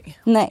betyda någonting.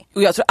 Nej.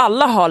 Och jag tror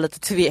alla har lite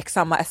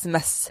tveksamma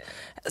sms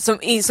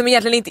som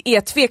egentligen inte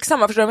är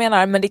tveksamma, förstår du vad jag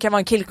menar? Men det kan vara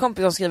en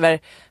killkompis som skriver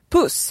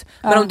puss.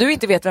 Men om du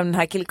inte vet vem den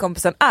här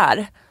killkompisen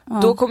är,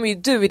 då kommer ju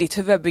du i ditt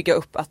huvud bygga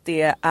upp att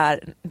det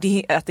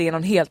är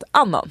någon helt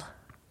annan.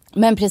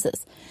 Men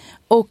precis.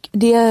 Och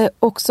det är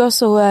också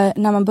så,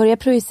 när man börjar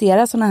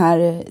projicera såna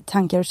här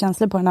tankar och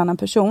känslor på en annan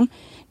person,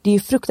 det är ju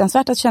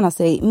fruktansvärt att känna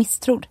sig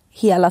misstrodd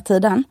hela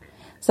tiden.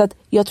 Så att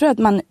jag tror att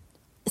man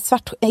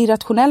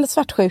irrationell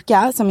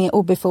svartsjuka som är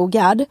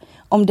obefogad,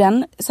 om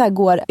den så här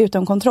går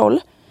utom kontroll,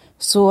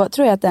 så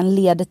tror jag att den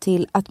leder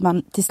till att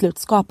man till slut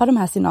skapar de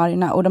här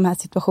scenarierna och de här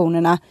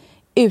situationerna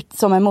ut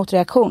som en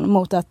motreaktion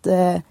mot att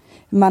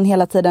man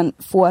hela tiden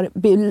får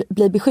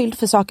bli beskylld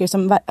för saker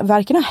som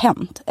varken har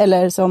hänt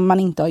eller som man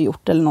inte har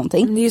gjort eller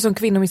någonting. Det är ju som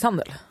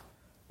kvinnomisshandel.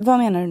 Vad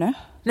menar du nu?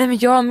 Nej, men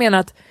jag menar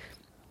att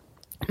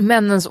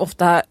männen som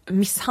ofta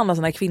misshandlar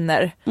såna här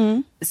kvinnor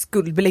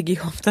skuldbelägger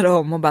ju ofta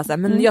dem och bara så här,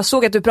 men jag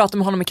såg att du pratade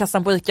med honom i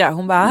kassan på ICA.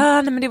 Hon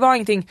bara, nej men det var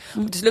ingenting.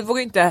 Och till slut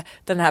vågar inte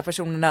den här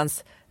personen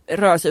ens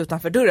röra sig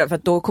utanför dörren, för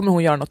att då kommer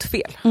hon göra något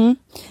fel.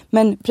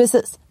 Men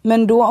precis.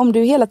 Men då om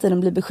du hela tiden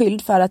blir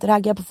beskylld för att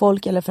ragga på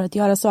folk eller för att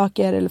göra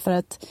saker eller för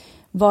att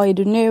vad är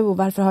du nu och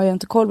varför har jag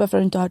inte koll, varför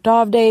har du inte hört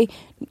av dig,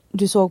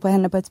 du såg på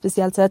henne på ett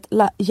speciellt sätt,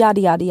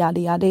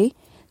 jadi.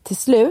 Till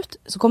slut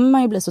så kommer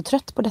man ju bli så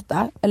trött på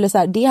detta, eller så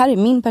här, det här är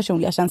min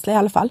personliga känsla i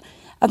alla fall,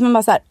 att man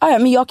bara så här,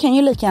 men jag kan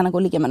ju lika gärna gå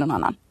och ligga med någon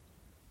annan.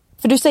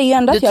 För du säger ju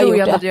ändå att jag har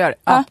gjort det.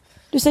 Ja,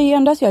 du säger ju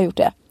ändå att jag har gjort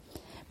det.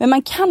 Men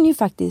man kan ju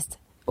faktiskt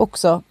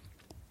också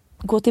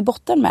gå till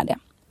botten med det.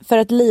 För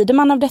att lider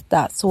man av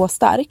detta så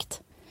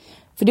starkt,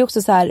 för det är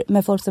också så här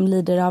med folk som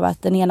lider av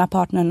att den ena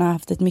partnern har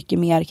haft ett mycket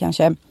mer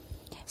kanske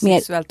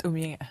sexuellt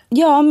umgänge.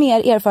 Ja,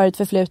 mer erfaret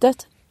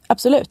förflutet.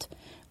 Absolut.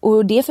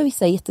 Och det är för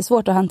vissa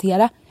jättesvårt att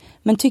hantera.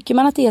 Men tycker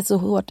man att det är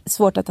så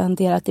svårt att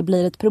hantera att det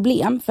blir ett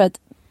problem, för att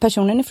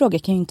personen i fråga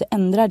kan ju inte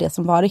ändra det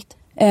som varit.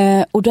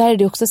 Och där är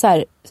det också så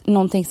här,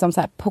 någonting som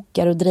så här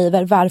pockar och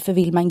driver. Varför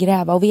vill man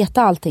gräva och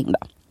veta allting då?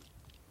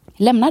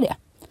 Lämna det.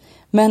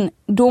 Men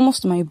då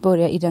måste man ju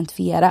börja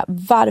identifiera,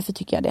 varför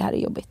tycker jag det här är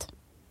jobbigt?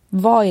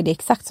 Vad är det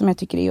exakt som jag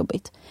tycker är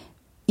jobbigt?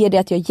 Är det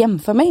att jag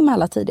jämför mig med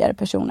alla tidigare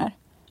personer?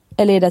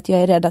 Eller är det att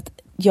jag är rädd att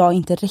jag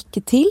inte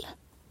räcker till?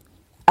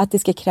 Att det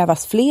ska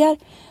krävas fler?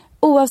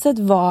 Oavsett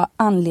vad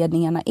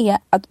anledningarna är,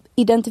 att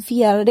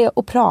identifiera det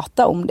och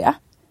prata om det.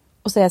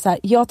 Och säga så här,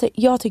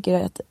 jag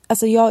tycker att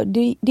alltså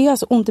det gör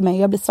så ont i mig,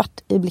 jag blir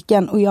svart i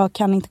blicken och jag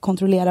kan inte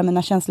kontrollera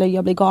mina känslor,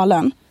 jag blir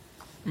galen.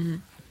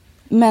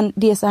 Men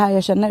det är så här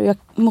jag känner och jag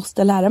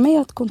måste lära mig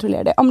att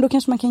kontrollera det. Då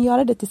kanske man kan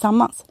göra det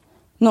tillsammans.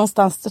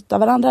 Någonstans stötta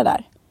varandra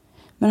där.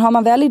 Men har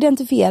man väl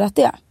identifierat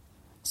det,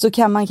 så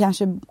kan man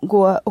kanske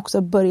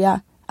också börja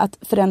att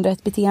förändra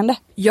ett beteende.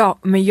 Ja,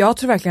 men jag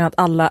tror verkligen att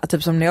alla,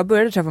 typ som när jag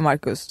började träffa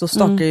Marcus, då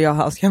stalkade jag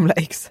hans gamla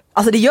ex.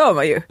 Alltså det gör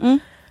man ju.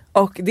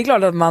 Och det är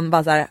klart att man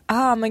bara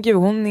såhär, men gud,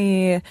 hon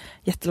är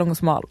jättelång och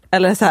smal.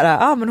 Eller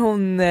såhär, men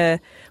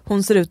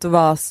hon ser ut att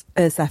vara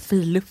såhär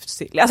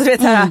friluftsig. Alltså du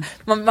vet såhär,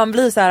 man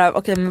blir såhär,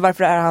 okej, men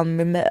varför är han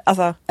med mig?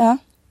 Alltså,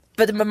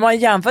 för man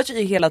jämför sig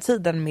ju hela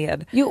tiden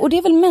med... Jo, och det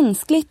är väl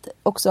mänskligt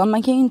också.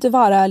 Man kan ju inte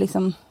vara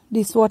liksom, det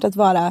är svårt att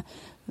vara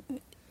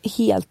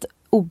helt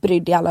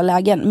obrydd i alla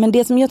lägen. Men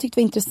det som jag tyckte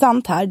var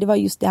intressant här, det var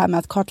just det här med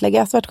att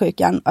kartlägga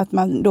svartsjukan. Att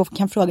man då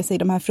kan fråga sig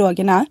de här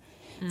frågorna.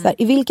 Så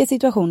här, i vilka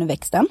situationer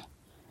väcks den?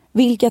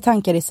 Vilka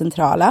tankar är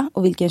centrala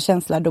och vilken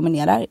känsla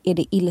dominerar? Är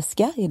det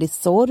ilska? Är det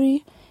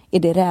sorg? Är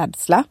det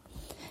rädsla?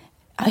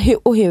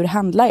 Och hur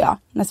handlar jag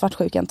när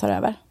svartsjukan tar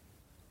över?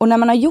 Och när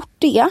man har gjort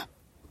det,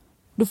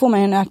 då får man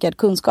en ökad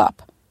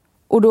kunskap.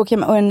 Och då kan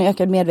man, och en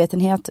ökad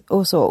medvetenhet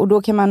och så. Och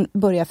då kan man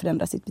börja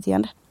förändra sitt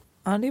beteende.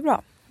 Ja, det är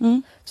bra.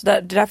 Så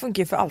det där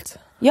funkar ju för allt.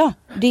 Ja,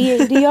 det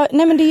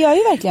gör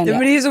ju verkligen det.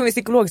 Men det är ju som min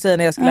psykolog säger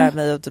när jag ska lära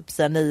mig att typ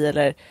säga nej.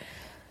 Eller...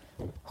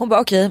 Hon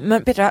bara, okej,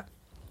 men Petra,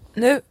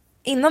 nu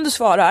innan du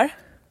svarar,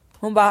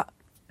 hon bara,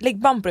 lägg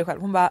band på dig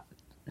själv. Hon bara,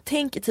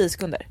 tänk i 10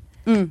 sekunder.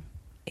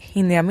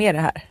 Hinner jag med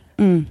det här?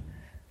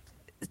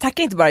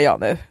 Tacka inte bara ja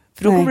nu.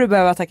 För då kommer du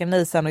behöva tacka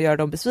nej sen och göra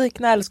dem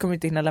besvikna. Eller så kommer du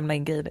inte hinna lämna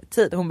in grejer i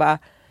tid. Hon bara,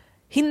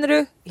 hinner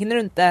du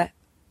inte?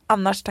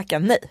 annars tacka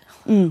nej.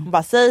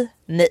 Bara säg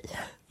nej.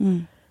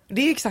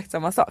 Det är ju exakt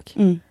samma sak.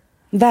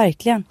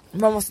 Verkligen.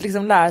 Man måste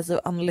liksom lära sig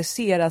att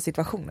analysera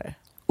situationer.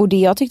 Och det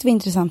jag tyckte var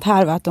intressant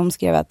här var att de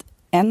skrev att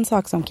en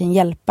sak som kan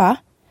hjälpa,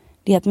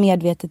 det är att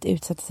medvetet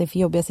utsätta sig för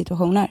jobbiga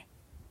situationer.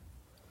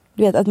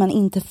 Du vet att man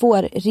inte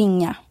får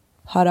ringa,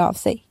 höra av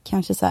sig.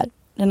 Kanske så här,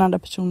 den andra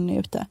personen är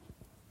ute.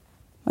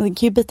 Man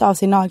kan ju bita av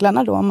sig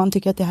naglarna då om man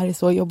tycker att det här är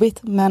så jobbigt.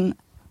 Men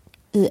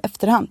i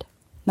efterhand,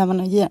 när man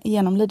har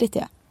genomlidit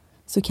det,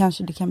 så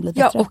kanske det kan bli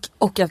bättre. Ja,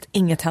 och att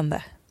inget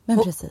hände. Men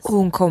precis.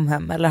 Hon kom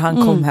hem eller han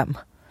kom hem.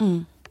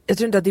 Jag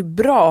tror inte att det är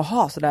bra att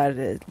ha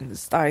sådär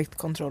starkt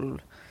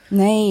kontroll.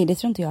 Nej, det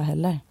tror inte jag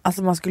heller.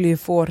 Alltså man skulle ju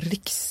få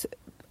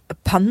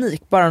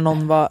rikspanik bara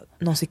någon var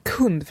någon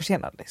sekund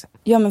försenad. Liksom.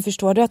 Ja, men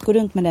förstår du att gå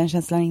runt med den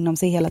känslan inom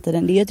sig hela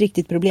tiden? Det är ju ett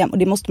riktigt problem och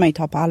det måste man ju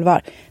ta på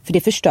allvar. För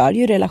det förstör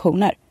ju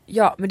relationer.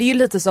 Ja, men det är ju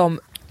lite som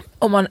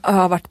om man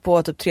har varit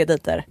på typ 3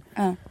 dejter.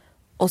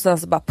 Och sen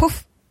så bara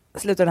puff,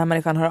 slutar den här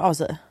människan höra av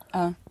sig.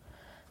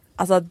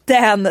 Alltså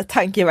den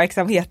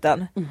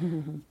tankeverksamheten.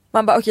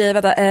 Man bara okej,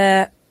 vänta.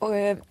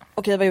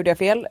 Okej, vad gjorde jag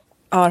fel?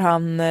 Har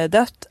han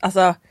dött?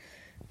 Alltså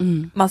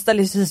man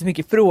ställer sig så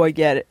mycket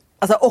frågor.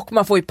 Alltså, och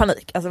man får ju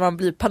panik. Alltså man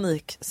blir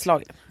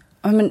panikslagen.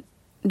 Ja, men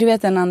du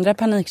vet den andra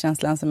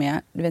panikkänslan som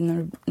är, du vet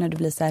när du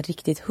blir så här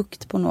riktigt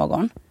hooked på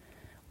någon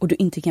och du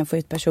inte kan få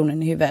ut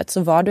personen i huvudet.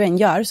 Så vad du än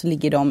gör så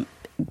ligger de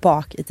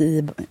bak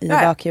i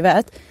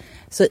bakhuvudet.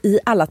 Så i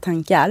alla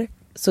tankar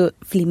så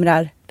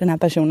flimrar den här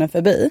personen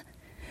förbi.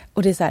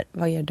 Och det är så här,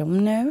 vad gör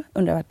de nu?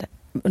 Undrar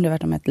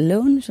vart de äter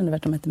lunch, undrar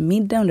vart de äter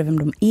middag, undrar vem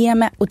de är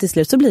med. Och till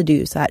slut så blir det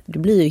ju så här, du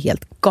blir ju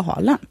helt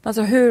galen.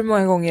 Alltså hur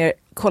många gånger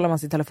kollar man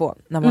sin telefon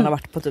när man har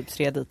varit på typ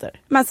 3 dejter?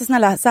 Men alltså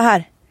snälla, så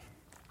här.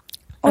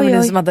 Oj, men det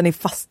är som att den är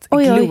fast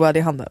gload i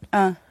handen.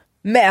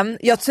 Men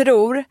jag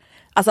tror,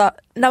 alltså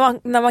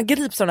när man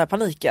grips av den här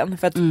paniken,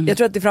 för att jag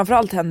tror att det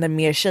framförallt händer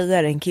mer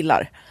tjejer än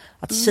killar.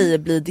 Att tjejer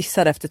blir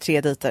dissade efter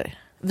 3 dejter.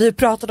 Vi har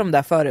pratat om det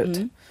här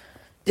förut.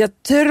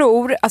 Jag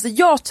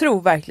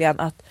tror verkligen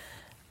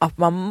att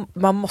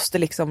man måste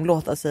liksom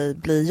låta sig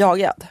bli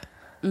jagad.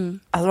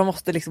 Alltså man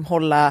måste liksom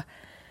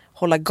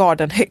hålla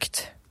garden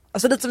högt.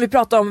 Alltså lite som vi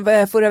pratade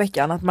om förra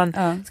veckan, att man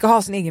ska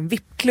ha sin egen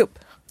VIP-klubb.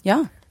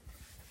 Ja.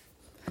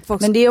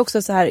 Men det är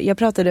också så här, jag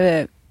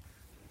pratade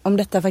om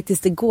detta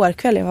faktiskt igår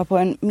kväll. Jag var på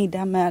en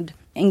middag med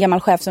en gammal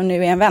chef som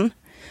nu är en vän.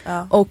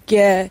 Och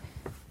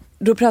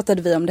då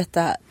pratade vi om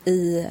detta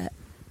i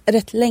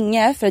rätt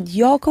länge. För att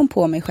jag kom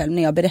på mig själv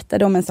när jag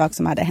berättade om en sak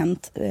som hade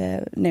hänt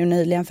nu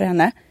nyligen för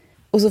henne.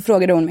 Och så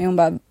frågade hon mig, hon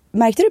bara,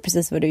 märkte du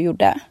precis vad du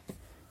gjorde?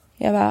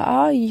 Jag bara,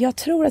 ja, jag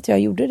tror att jag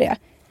gjorde det.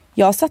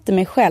 Jag satte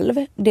mig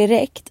själv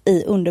direkt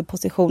i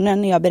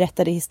underpositionen när jag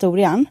berättade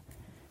historien.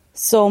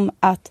 Som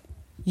att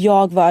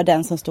jag var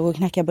den som stod och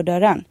knackade på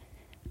dörren.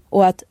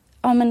 Och att,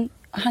 ja men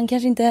han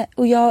kanske inte,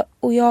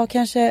 och jag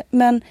kanske,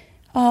 men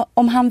ja,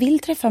 om han vill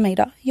träffa mig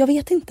då? Jag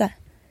vet inte.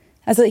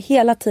 Alltså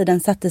hela tiden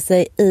satte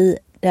sig i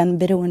den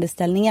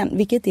beroendeställningen.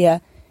 Vilket är,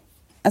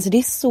 alltså det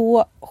är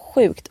så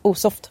sjukt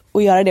osoft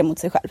att göra det mot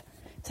sig själv.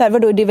 Så här,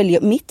 vadå, det är väl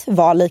mitt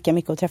val lika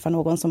mycket att träffa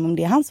någon som om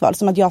det är hans val.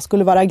 Som att jag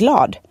skulle vara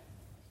glad.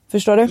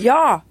 Förstår du?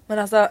 Ja, men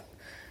alltså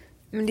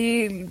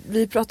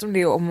vi pratar om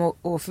det om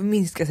att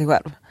förminska sig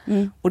själv.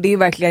 Och det är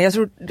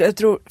verkligen, jag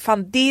tror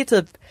fan det är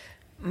typ,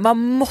 man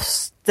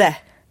måste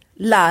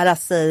lära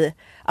sig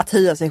att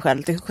höja sig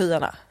själv till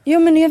skyarna. Jo,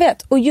 men jag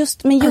vet. Och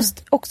just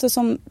också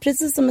som,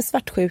 precis som med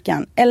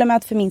svartsjukan eller med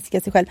att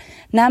förminska sig själv.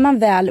 När man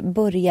väl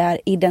börjar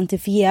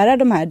identifiera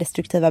de här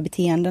destruktiva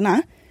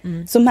beteendena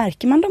så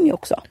märker man dem ju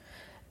också.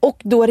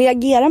 Och då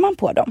reagerar man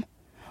på dem.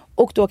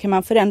 Och då kan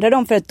man förändra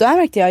dem. För att då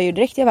märkte jag ju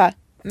direkt, jag bara,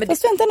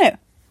 fast vänta nu.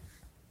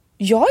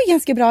 Jag är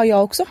ganska bra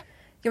jag också.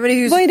 Ja, men det är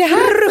ju vad är det här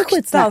för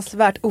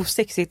fruktansvärt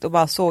osexigt att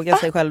bara såga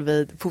sig själv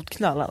vid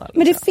fotknölarna. Liksom.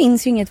 Men det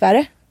finns ju inget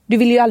värre. Du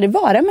vill ju aldrig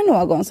vara med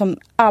någon som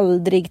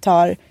aldrig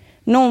tar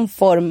någon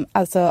form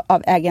alltså,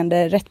 av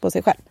ägande rätt på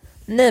sig själv.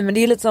 Nej, men det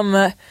är lite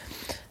som,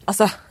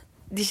 alltså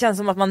det känns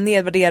som att man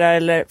nedvärderar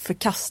eller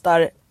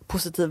förkastar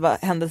positiva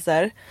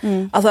händelser.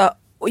 Alltså,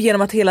 och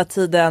genom att hela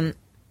tiden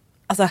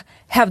alltså,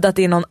 hävda att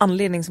det är någon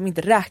anledning som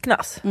inte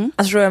räknas.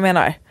 Alltså, vad jag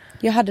menar?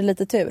 Jag hade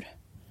lite tur.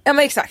 Ja,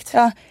 men exakt.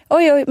 Ja.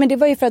 Oj, men det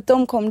var ju för att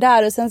de kom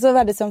där och sen så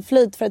var det som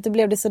flyt för att det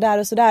blev det sådär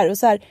och sådär och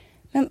så här.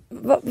 Men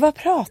vad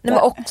pratar? Nej,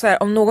 men också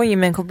här, om någon ger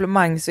mig en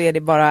komplimang så är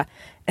det bara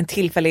en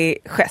tillfällig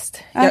gest.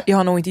 Jag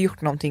har nog inte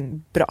gjort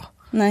någonting bra.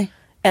 Nej.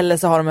 Eller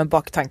så har de en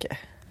baktanke.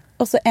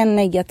 Och så en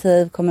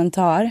negativ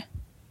kommentar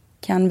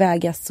kan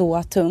väga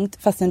så tungt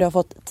fastän du har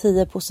fått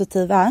 10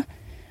 positiva.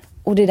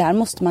 Och det där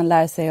måste man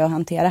lära sig att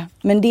hantera.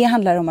 Men det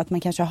handlar om att man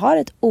kanske har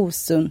ett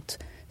osunt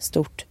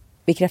stort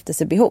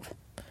bekräftelsebehov.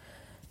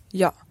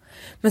 Ja.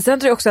 Men sen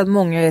tror jag också att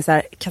många är så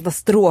här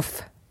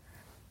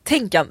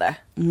katastroftänkande.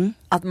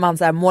 Att man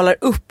så här målar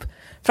upp,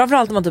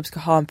 framförallt om man typ ska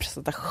ha en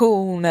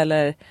presentation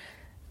eller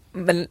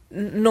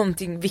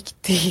någonting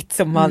viktigt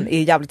som man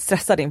är jävligt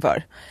stressad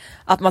inför.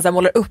 Att man så här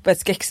målar upp ett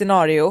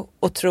skräckscenario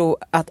och tror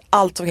att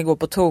allt som kan gå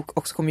på tok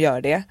också kommer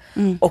göra det.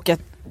 Och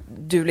att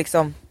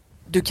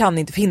du kan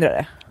inte förhindra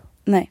det.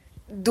 Nej.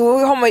 då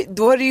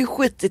har det ju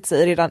skitit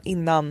sig redan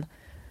innan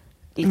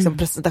liksom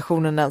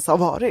presentationen ens har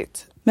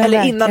varit. Men eller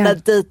verkligen. innan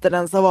den dejten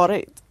ens har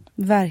varit.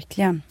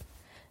 Verkligen.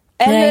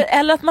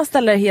 Eller att man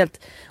ställer helt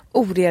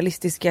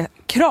orealistiska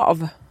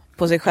krav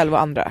på sig själv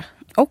och andra.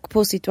 Och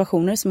på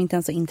situationer som inte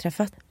ens har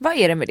inträffat. Vad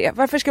är det med det?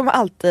 Varför ska man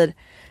alltid...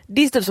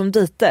 Det är typ som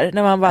dejter,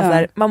 när man bara så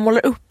här, man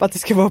målar upp att det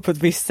ska vara på ett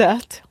visst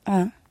sätt.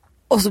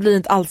 Och så blir det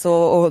inte alls så,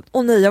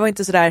 och nej, jag var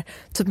inte så där,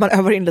 typ man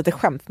övar in lite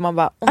skämt. Man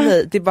bara,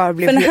 nej, det bara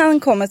blev... För när han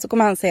kommer så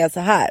kommer han säga så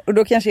här. Och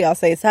då kanske jag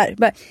säger så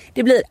här.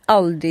 Det blir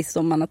aldrig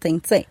som man har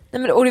tänkt sig.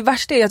 Nej, men, och det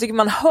värsta är, jag tycker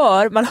man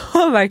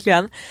hör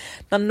verkligen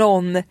när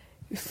någon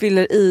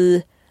fyller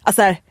i,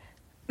 alltså här,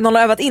 någon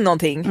har övat in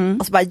någonting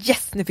och så bara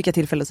yes, nu fick jag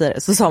tillfälle att säga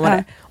det. Så sa man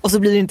det. Och så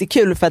blir det inte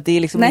kul för att det är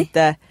liksom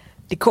inte,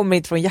 det kommer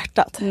inte från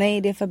hjärtat.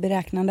 Nej, det är för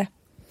beräknande.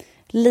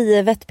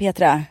 Livet,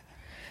 Petra.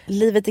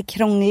 Livet är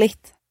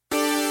krångligt.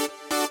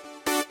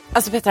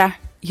 Alltså Petra,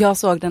 jag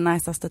såg den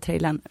najsaste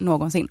trailern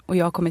någonsin och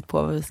jag har kommit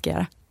på vad vi ska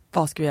göra.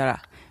 Vad ska vi göra?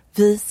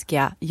 Vi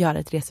ska göra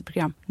ett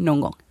reseprogram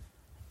någon gång.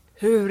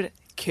 Hur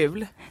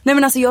kul? Nej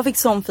men alltså jag fick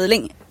sån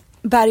feeling.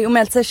 Berg och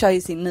Meltzer kör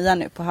ju sin nya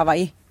nu på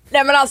Hawaii.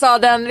 Nej men alltså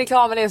den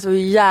reklamen är så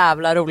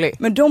jävla rolig.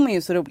 Men de är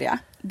ju så roliga.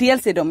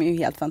 Dels är de ju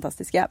helt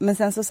fantastiska. Men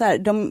sen så här,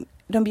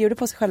 de bjuder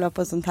på sig själva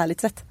på ett sånt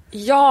härligt sätt.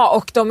 Ja,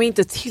 och de är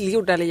inte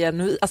tillgjorda eller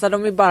genuina. Alltså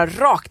de är bara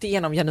rakt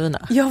igenom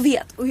genuina. Jag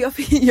vet, och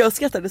jag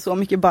skrattade så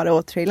mycket bara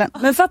åt trailern.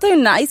 Men fattar ju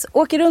nice,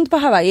 åka runt på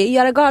Hawaii,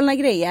 göra galna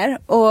grejer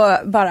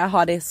och bara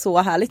ha det så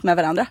härligt med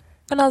varandra.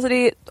 Men alltså det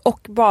är,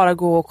 och bara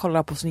gå och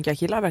kolla på snygga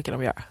killar verkar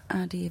de göra. Ja,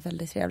 det är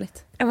väldigt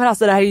trevligt. Men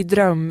alltså det här är ju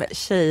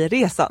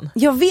drömtjejresan.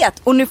 Jag vet,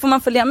 och nu får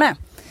man följa med.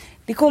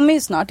 Det kommer ju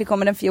snart, det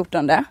kommer den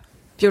 14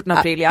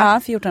 april, ja. Ja,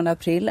 14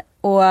 april.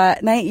 Och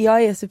nej,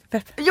 jag är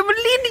superpepp. Ja men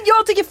Linn,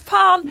 jag tycker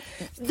fan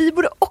vi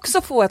borde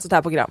också få ett sånt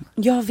här program.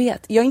 Jag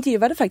vet, jag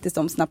intervjuade faktiskt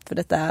dem snabbt för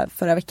detta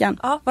förra veckan.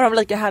 Ja, var de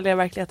lika härliga i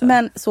verkligheten?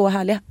 Men så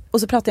härliga.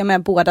 Och så pratade jag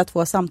med båda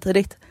två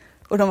samtidigt.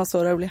 Och de var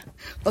så roliga.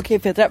 Okej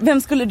Petra,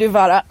 vem skulle du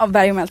vara av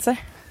Berg och Meltzer?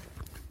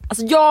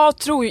 Alltså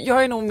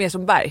jag är nog mer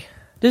som Berg.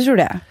 Du tror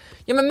det?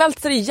 Ja men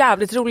Meltzer är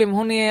jävligt rolig, men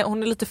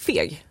hon är lite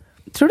feg.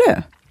 Tror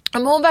du?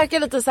 Men hon verkar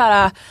lite så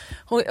här,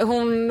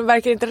 hon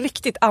verkar inte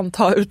riktigt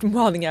anta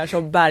utmaningar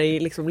som Berg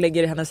liksom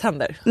lägger i hennes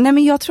händer. Nej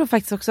men jag tror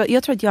faktiskt också,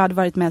 jag tror att jag hade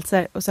varit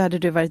Meltzer och så hade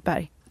du varit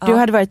Berg. Ja. Du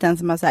hade varit den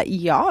som bara såhär,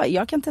 ja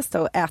jag kan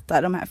testa att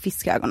äta de här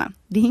fiskögonen.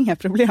 Det är inga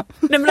problem.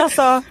 Nej men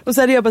alltså. Och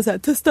så hade jag bara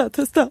såhär,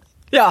 testa.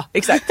 Ja,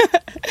 exakt.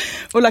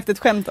 Och lagt ett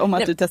skämt om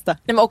att du testar.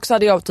 Nej men också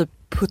hade jag typ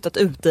puttat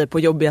ut dig på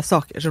jobbiga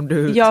saker som du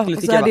skulle tycka. Ja,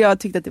 och så hade jag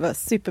tyckt att det var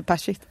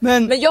superpassigt.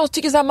 Men jag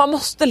tycker så här, man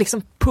måste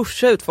liksom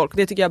pusha ut folk.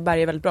 Det tycker jag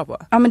Berg är väldigt bra på.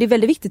 Ja men det är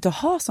väldigt viktigt att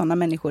ha sådana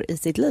människor i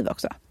sitt liv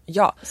också.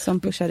 Ja. Som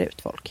pushar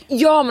ut folk.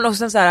 Ja men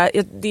också så här,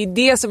 det är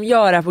det som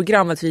gör det här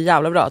programmet så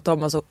jävla bra. Att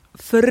de har så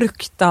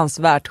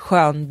fruktansvärt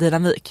skön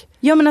dynamik.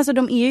 Ja men alltså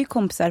de är ju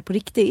kompisar på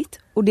riktigt.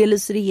 Och det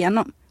lyser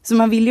igenom. Så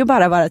man vill ju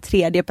bara vara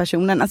tredje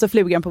personen, alltså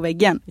flugan på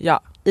väggen.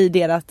 Ja. I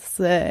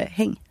deras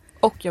häng.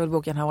 Och jag vill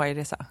boka en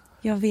Hawaii-resa.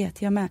 Jag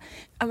vet, jag med.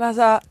 Men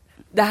alltså,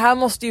 det här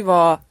måste ju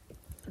vara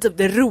typ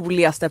det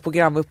roligaste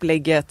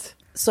programupplägget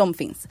som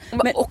finns.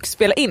 Och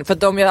spela in, för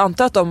jag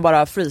antar att de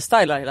bara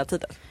freestylar hela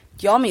tiden.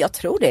 Ja men jag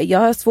tror det. Jag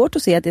har svårt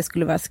att se att det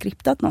skulle vara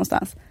skriptat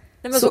någonstans.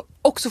 Nej, men så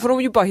också får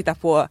de ju bara hitta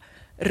på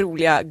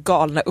roliga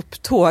galna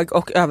upptåg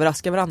och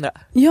överraska varandra.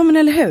 Ja men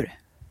eller hur?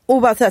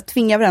 Och bara så här,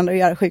 tvinga varandra att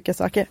göra sjuka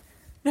saker.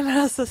 Nej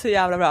men alltså så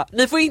jävla bra.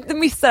 Ni får inte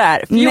missa det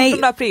här.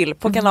 14 april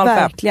på kanal 5.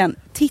 Verkligen.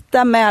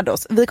 Titta med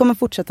oss. Vi kommer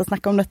fortsätta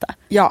snacka om detta.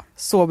 Ja,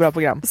 så bra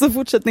program. Så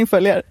fortsättning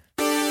följer.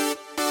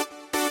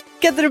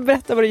 Kan inte du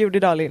berätta vad du gjorde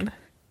idag, Linn?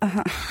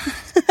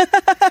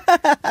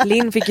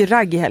 Linn fick ju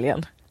ragg i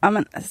helgen. Ja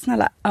men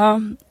snälla.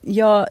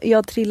 Ja,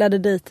 jag trillade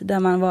dit där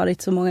man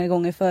varit så många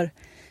gånger för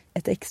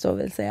ett ex då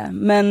vill säga.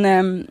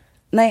 Men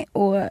nej,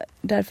 och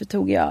därför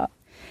tog jag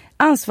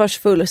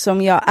ansvarsfull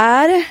som jag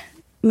är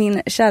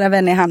min kära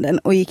vän i handen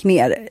och gick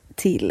ner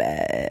till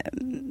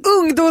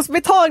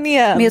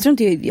ungdomsmottagningen. Men jag tror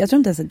inte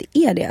ens att det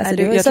är det.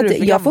 Alltså,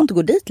 nej, jag får inte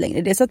gå dit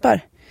längre. Det är så att bara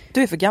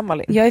du är för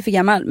gammal. Jag är för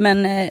gammal,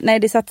 men nej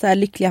det satt så här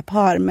lyckliga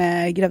par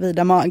med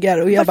gravida magar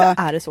och jag varför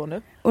bara är det så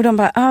nu? Och de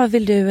bara,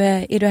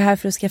 är du här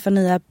för att skaffa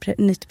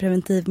nytt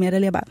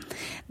preventivmedel? Jag bara,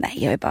 nej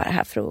jag är bara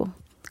här för att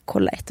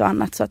kolla ett och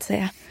annat så att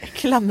säga.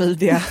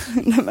 Klamydia.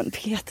 Nej men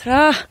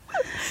Petra.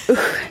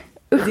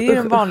 Usch. Det är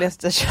den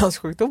vanligaste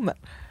könssjukdomen.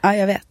 Ja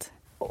jag vet.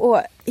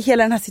 Och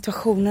hela den här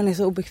situationen är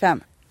så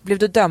obekväm. Blev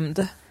du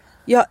dömd?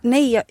 Ja,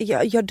 nej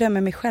jag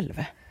dömer mig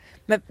själv.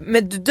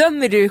 Men du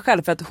dömer dig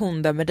själv för att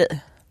hon dömer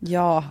dig?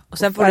 Ja, och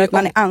sen får att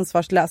man är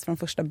ansvarslös från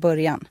första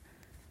början.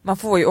 Man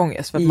får ju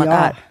ångest för att man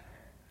är.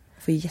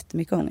 Får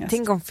jättemycket ångest.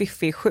 Tänk om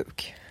Fiffi är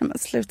sjuk. Men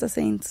sluta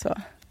sig inte så.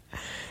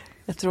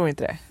 Jag tror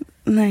inte det.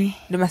 Nej.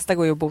 Det mesta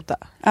går ju att bota.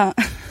 Ja.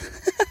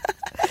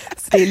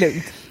 Så det är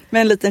lugnt.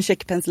 Med en liten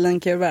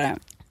checkpenicillinkur bara.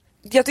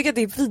 Jag tycker att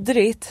det är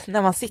vidrigt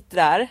när man sitter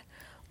där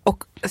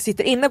och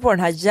sitter inne på den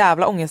här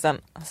jävla ångesten.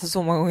 Alltså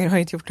så många gånger har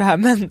jag inte gjort det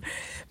här.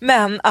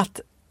 Men att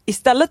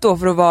istället då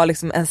för att vara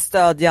liksom en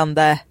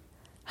stödjande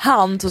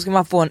hand så ska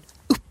man få en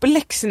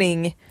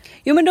uppläxning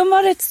Jo men de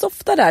var rätt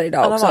softa där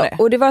idag också. Det.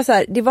 Och det var så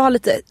här,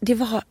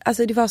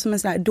 det var som en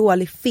sån här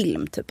dålig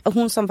film typ. Och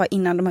hon som var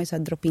innan, de har ju så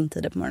här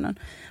drop-in-tider på morgonen.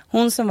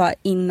 Hon som var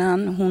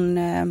innan, hon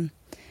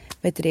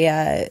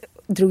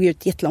drog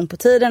ut jättelångt på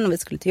tiden och vi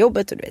skulle till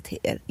jobbet och du vet,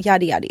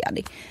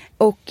 jadi.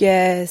 Och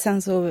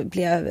sen så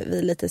blev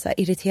vi lite så här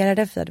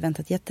irriterade för vi hade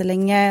väntat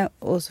jättelänge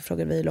och så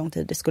frågade vi hur lång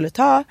tid det skulle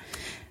ta.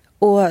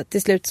 Och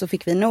till slut så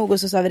fick vi nog och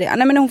så sa vi det,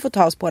 nej men hon får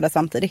ta oss båda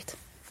samtidigt.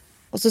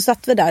 Och så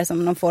satt vi där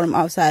som någon form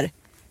av så här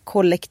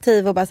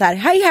kollektiv och bara så här,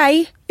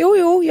 hej,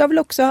 jo, jag vill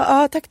också,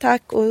 ja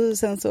tack. Och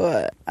sen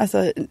så,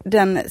 alltså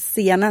den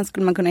scenen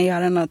skulle man kunna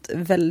göra något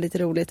väldigt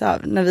roligt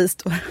av när vi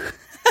står.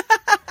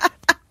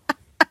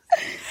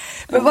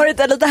 Men var det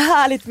inte lite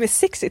härligt med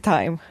sexy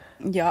time?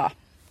 Ja.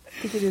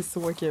 Jag tycker det är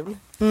så kul.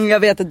 Jag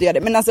vet att du gör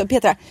det. Men alltså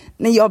Petra,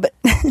 när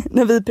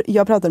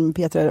jag pratade med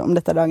Petra om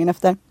detta dagen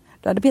efter.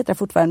 Då hade Petra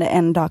fortfarande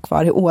en dag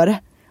kvar i år.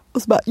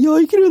 Och så bara,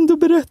 jag gick runt och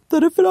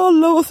berättade för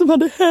alla vad som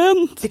hade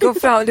hänt.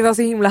 Det var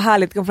så himla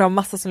härligt. Det kom fram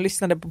massa som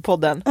lyssnade på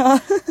podden.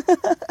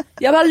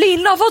 Jag bara,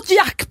 Linn har fått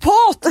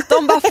jackpot!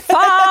 De bara,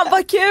 fan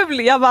vad kul!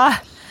 Jag bara,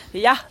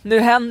 ja nu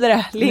händer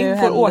det. Linn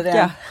får åka.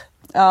 Det.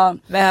 Ja.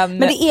 Men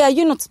det är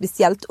ju något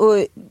speciellt.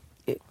 Och,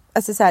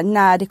 alltså så här,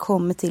 när det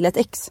kommer till ett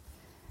ex.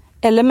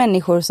 Eller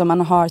människor som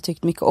man har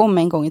tyckt mycket om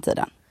en gång i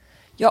tiden.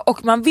 Ja,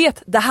 och man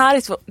vet, det här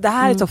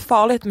är så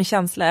farligt med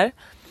känslor.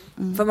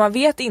 För man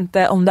vet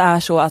inte om det är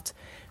så att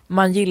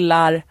man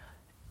gillar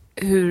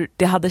hur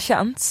det hade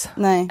känts.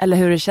 Nej. Eller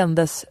hur det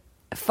kändes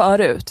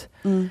förut.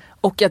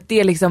 Och att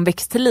det liksom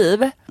väcks till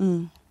liv.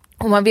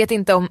 Och man vet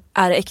inte om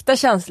är det äkta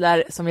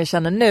känslor som jag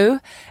känner nu.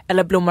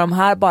 Eller blommar de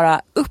här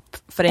bara upp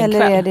för en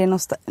kväll. Eller är det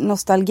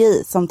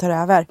nostalgi som tar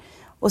över.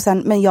 Och sen,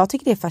 men jag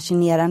tycker det är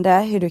fascinerande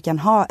hur du kan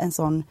ha en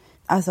sån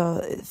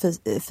alltså,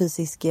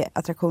 fysisk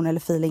attraktion eller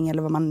feeling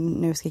eller vad man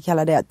nu ska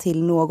kalla det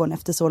till någon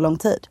efter så lång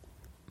tid.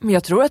 Men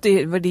jag tror att det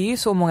är ju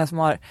så många som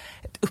har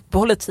ett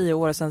uppehåll 10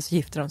 år och sen så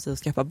gifter de sig och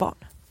skaffar barn.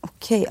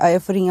 Okej, ja,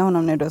 jag får ringa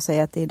honom nu då och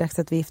säga att det är dags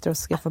att vi gifter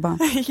oss och skaffar barn.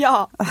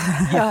 Ja,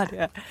 gör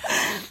det.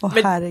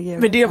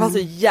 Men det var så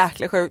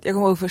jäkla sjukt. Jag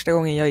kommer ihåg första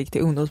gången jag gick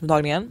till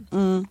ungdomsmottagningen.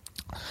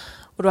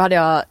 Och då hade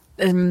jag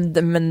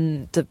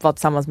typ var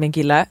tillsammans med en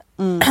kille.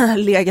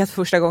 Legat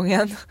första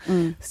gången.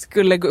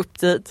 Skulle gå upp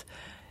dit.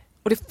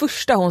 Och det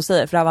första hon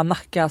säger, för det här var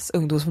Nackas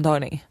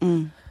ungdomsmottagning.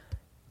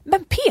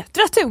 Men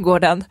Petra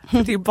Tungården,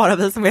 det är bara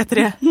vi som heter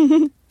det.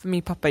 För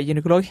min pappa är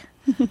gynekolog.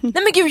 Nej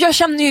men gud, jag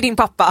känner ju din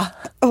pappa.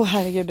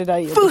 Herregud, det där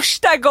är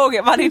första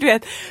gången,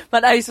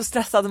 man är ju så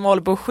stressad och man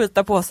håller på att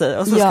skita på sig.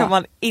 Och så ska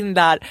man in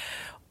där.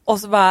 Och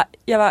så bara,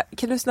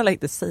 kan du snälla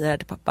inte säga det här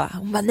till pappa?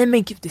 Hon bara, nej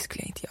men gud, det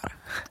skulle jag inte göra.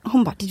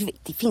 Hon bara,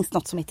 det finns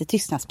något som heter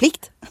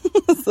tystnadsplikt.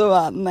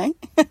 Så nej.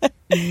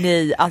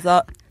 Nej,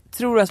 alltså,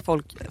 tror du att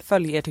folk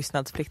följer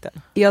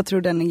tystnadsplikten? Jag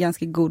tror den är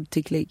ganska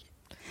godtycklig.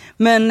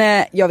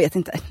 Men jag vet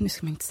inte, nu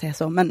ska man inte säga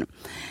så, men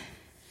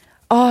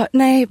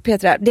nej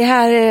Petra, det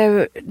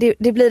här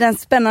det blir en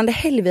spännande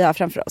helg vi har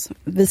framför oss.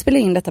 Vi spelar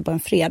in detta på en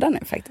fredag nu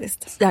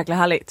faktiskt. Jäkla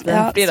härligt.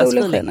 Ja,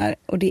 solen skiner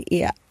och det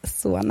är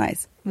så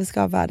nice. Vi ska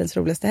ha världens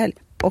roligaste helg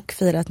och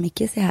fira att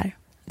Mickis är här.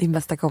 Din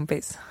bästa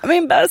kompis.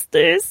 Min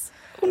bästis.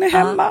 Hon är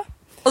hemma.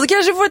 Och så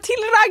kanske får till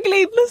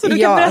Raglin så du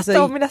kan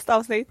berätta om i nästa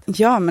avsnitt.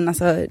 Ja, men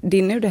alltså det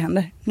är nu det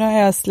händer. Nu har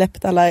jag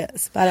släppt alla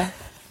spärrar.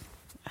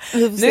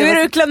 Nu är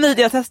du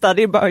klamydia-testad,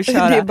 det är bara att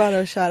köra. Det är bara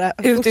att köra.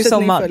 Ut i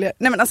sommar. Nej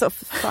men alltså,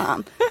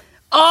 fan.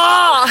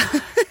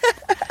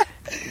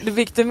 Du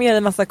fick du med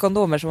en massa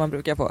kondomer som man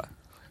brukar få?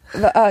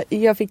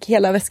 Jag fick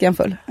hela väskan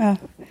full. Ja.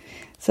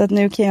 Så att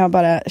nu kan jag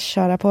bara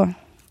köra på.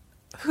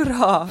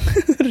 Hurra!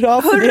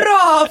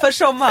 Hurra för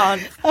sommaren!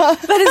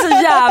 Den är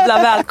så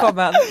jävla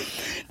välkommen.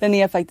 Den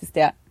är faktiskt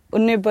det.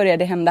 Och nu börjar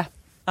det hända.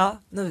 Ja,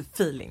 nu är vi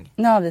feeling.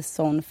 Nu har vi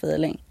sån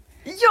feeling.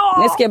 Ja!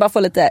 Nu ska jag bara få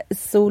lite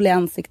sol i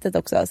ansiktet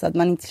också så att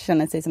man inte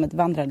känner sig som ett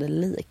vandrande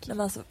lik. Nej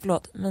men alltså,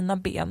 förlåt, mina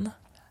ben.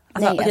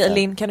 Alltså, nej, okej, alltså.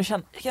 Linn, kan du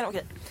känna?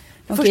 Okej.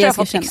 Först jag har jag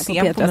fått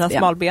eksem på mina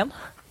smalben.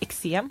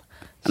 Eksem.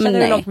 Känner du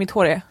hur långt mitt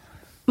hår är?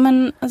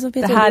 Men alltså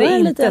Peter, det här är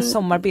inte liten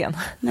sommarben.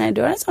 Nej,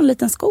 du har en sån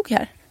liten skog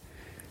här.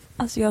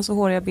 Alltså jag har så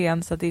håriga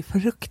ben så att det är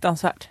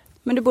fruktansvärt.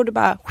 Men du borde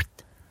bara...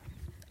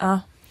 Ja.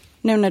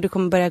 Nu när du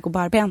kommer börja gå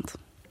barbent.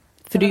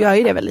 För du gör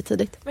ju det väldigt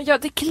tidigt. Men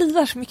det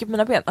kliar så mycket på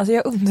mina ben. Alltså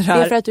jag undrar...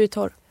 Det är för att du är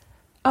torr.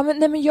 Ja,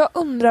 men jag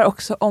undrar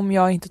också om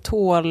jag inte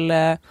tål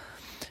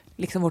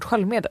liksom vårt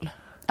sköljmedel.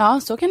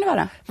 Ja, så kan det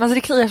vara. Men alltså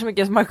det kliar så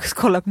mycket som Marcus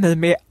kollar på mig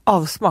med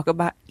avsmak och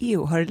bara,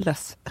 har du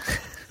löss?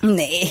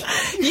 Nej.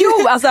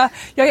 Jo, alltså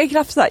jag är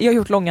krafsa. Jag har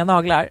gjort långa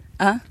naglar.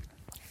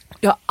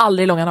 Jag har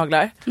aldrig långa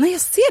naglar. Nej,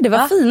 jag ser det.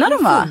 Vad fina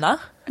de var. Fina.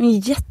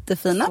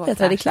 Jättefina, så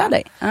Petra, det klär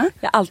dig. Jag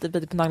har alltid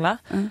bitit på naglarna.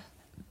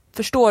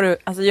 Förstår du?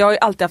 Alltså jag har ju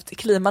alltid haft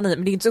kliamani,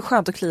 men det är inte så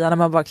skönt att klia när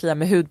man bara kliar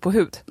med hud på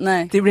hud.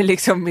 Nej. Det blir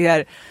liksom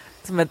mer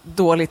som ett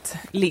dåligt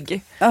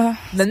ligg.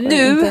 Men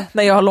nu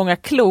när jag har långa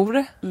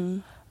klor,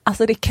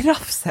 alltså det är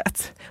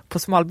krafset på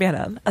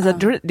smalbenen.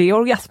 Alltså det är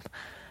orgasm.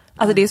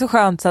 Alltså det är så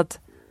skönt så att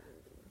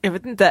jag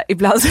vet inte,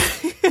 ibland alltså,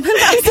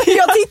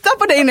 jag tittar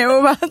på dig nu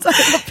och bara vad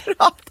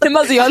pratar. Men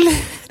alltså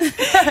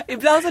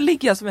Ibland så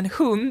ligger jag som en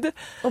hund.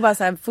 Och bara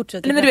så här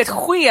fortsätter. Nej, men du vet,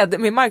 sked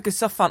med Marcus i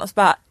soffan och så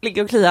bara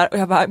ligger och kliar. Och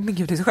jag bara, men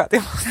gud det är så skönt,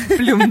 jag måste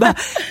blunda.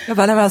 Jag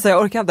bara, nej men alltså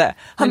jag orkar inte.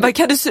 Han bara,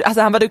 kan du,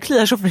 alltså han bara, du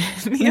kliar så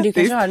frenetiskt. Men du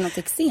kanske har något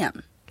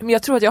eksem. Men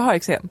jag tror att jag har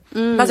eksem.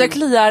 Men alltså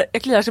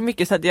jag kliar så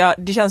mycket så att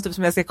det känns typ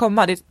som jag ska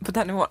komma dit på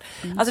den nivån.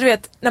 Alltså du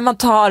vet, när man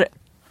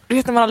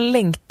har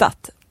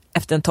längtat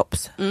efter en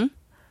tops.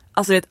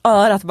 Alltså det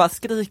örat bara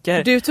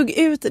skriker. Du tog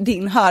ut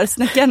din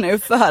hörsnäcka nu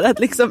för att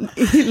liksom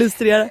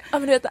illustrera. Ja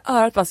men du vet,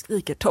 örat bara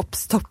skriker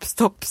tops.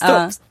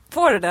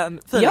 Får du den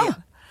feelingen? Ja.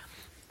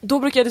 Då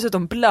brukar jag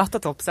dessutom blöta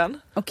topsen.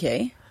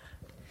 Okej.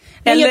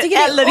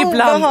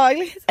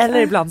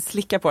 Eller ibland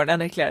slicka på den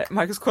ännu äckligare.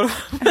 Marcus, kolla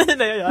på mig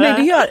när jag gör det.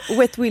 Nej, du gör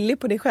Wet Willy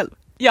på dig själv.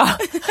 Ja.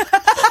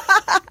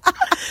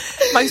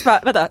 Marcus bara,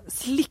 vänta,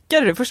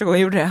 slickade du första gången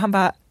jag gjorde det? Han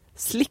bara,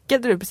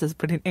 slickade du precis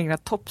på din egna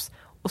tops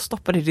och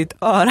stoppade i ditt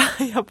öra?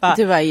 Jag bara,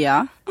 du bara,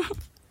 ja.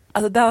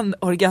 Alltså den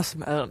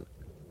orgasmen.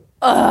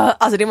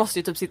 Alltså det måste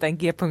ju typ sitta en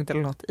G-punkt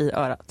eller något i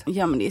örat.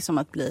 Ja men det är som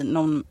att bli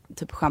någon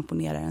typ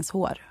schamponerar ens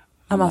hår.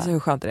 Ja men alltså hur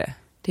skönt är det?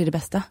 Det är det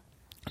bästa.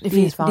 Det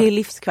är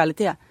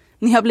livskvalitet.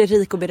 När jag blir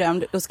rik och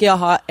berömd, då ska jag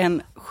ha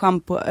en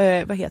schampo,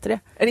 vad heter det?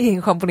 Är det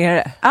ingen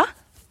schamponerare? Ja,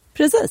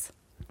 precis.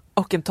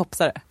 Och en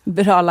topsare.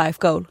 Bra life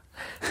goal.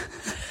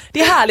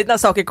 Det är härligt när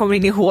saker kommer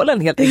in i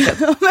hålen helt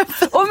enkelt.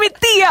 Och med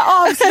det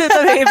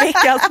avslutar vi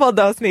veckans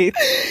poddavsnitt.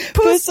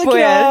 Puss på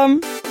er!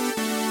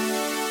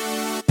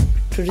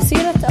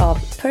 Producerat av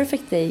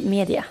Perfect Day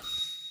Media.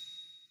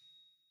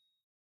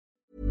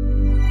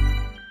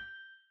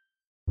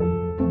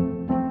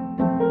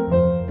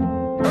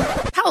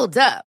 Hold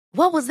up.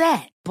 What was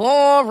that?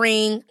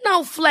 Boring.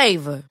 No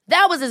flavor.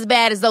 That was as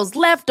bad as those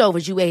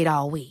leftovers you ate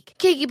all week.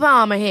 Keke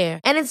Palmer here,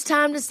 and it's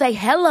time to say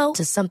hello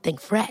to something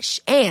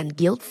fresh and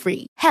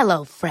guilt-free.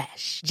 Hello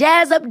Fresh.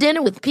 Jazz up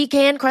dinner with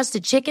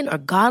pecan-crusted chicken or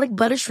garlic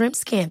butter shrimp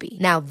scampi.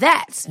 Now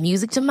that's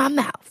music to my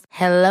mouth.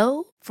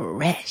 Hello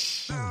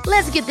Fresh.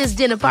 Let's get this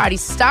dinner party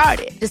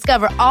started.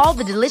 Discover all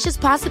the delicious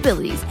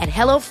possibilities at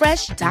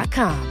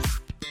hellofresh.com.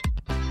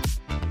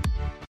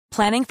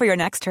 Planning for your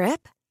next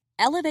trip?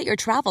 Elevate your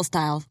travel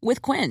style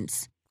with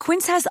Quince.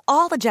 Quince has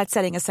all the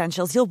jet-setting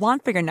essentials you'll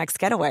want for your next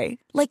getaway,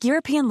 like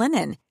European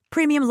linen,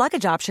 premium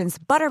luggage options,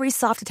 buttery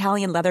soft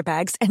Italian leather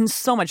bags, and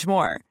so much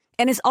more.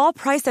 And is all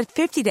priced at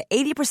 50 to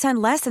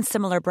 80% less than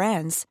similar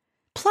brands.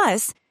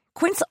 Plus,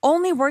 Quince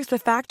only works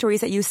with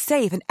factories that use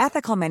safe and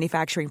ethical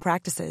manufacturing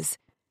practices.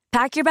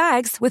 Pack your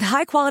bags with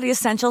high-quality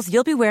essentials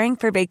you'll be wearing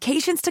for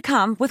vacations to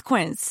come with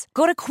Quince.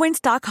 Go to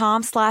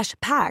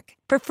quince.com/pack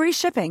for free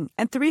shipping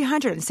and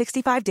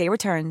 365-day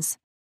returns.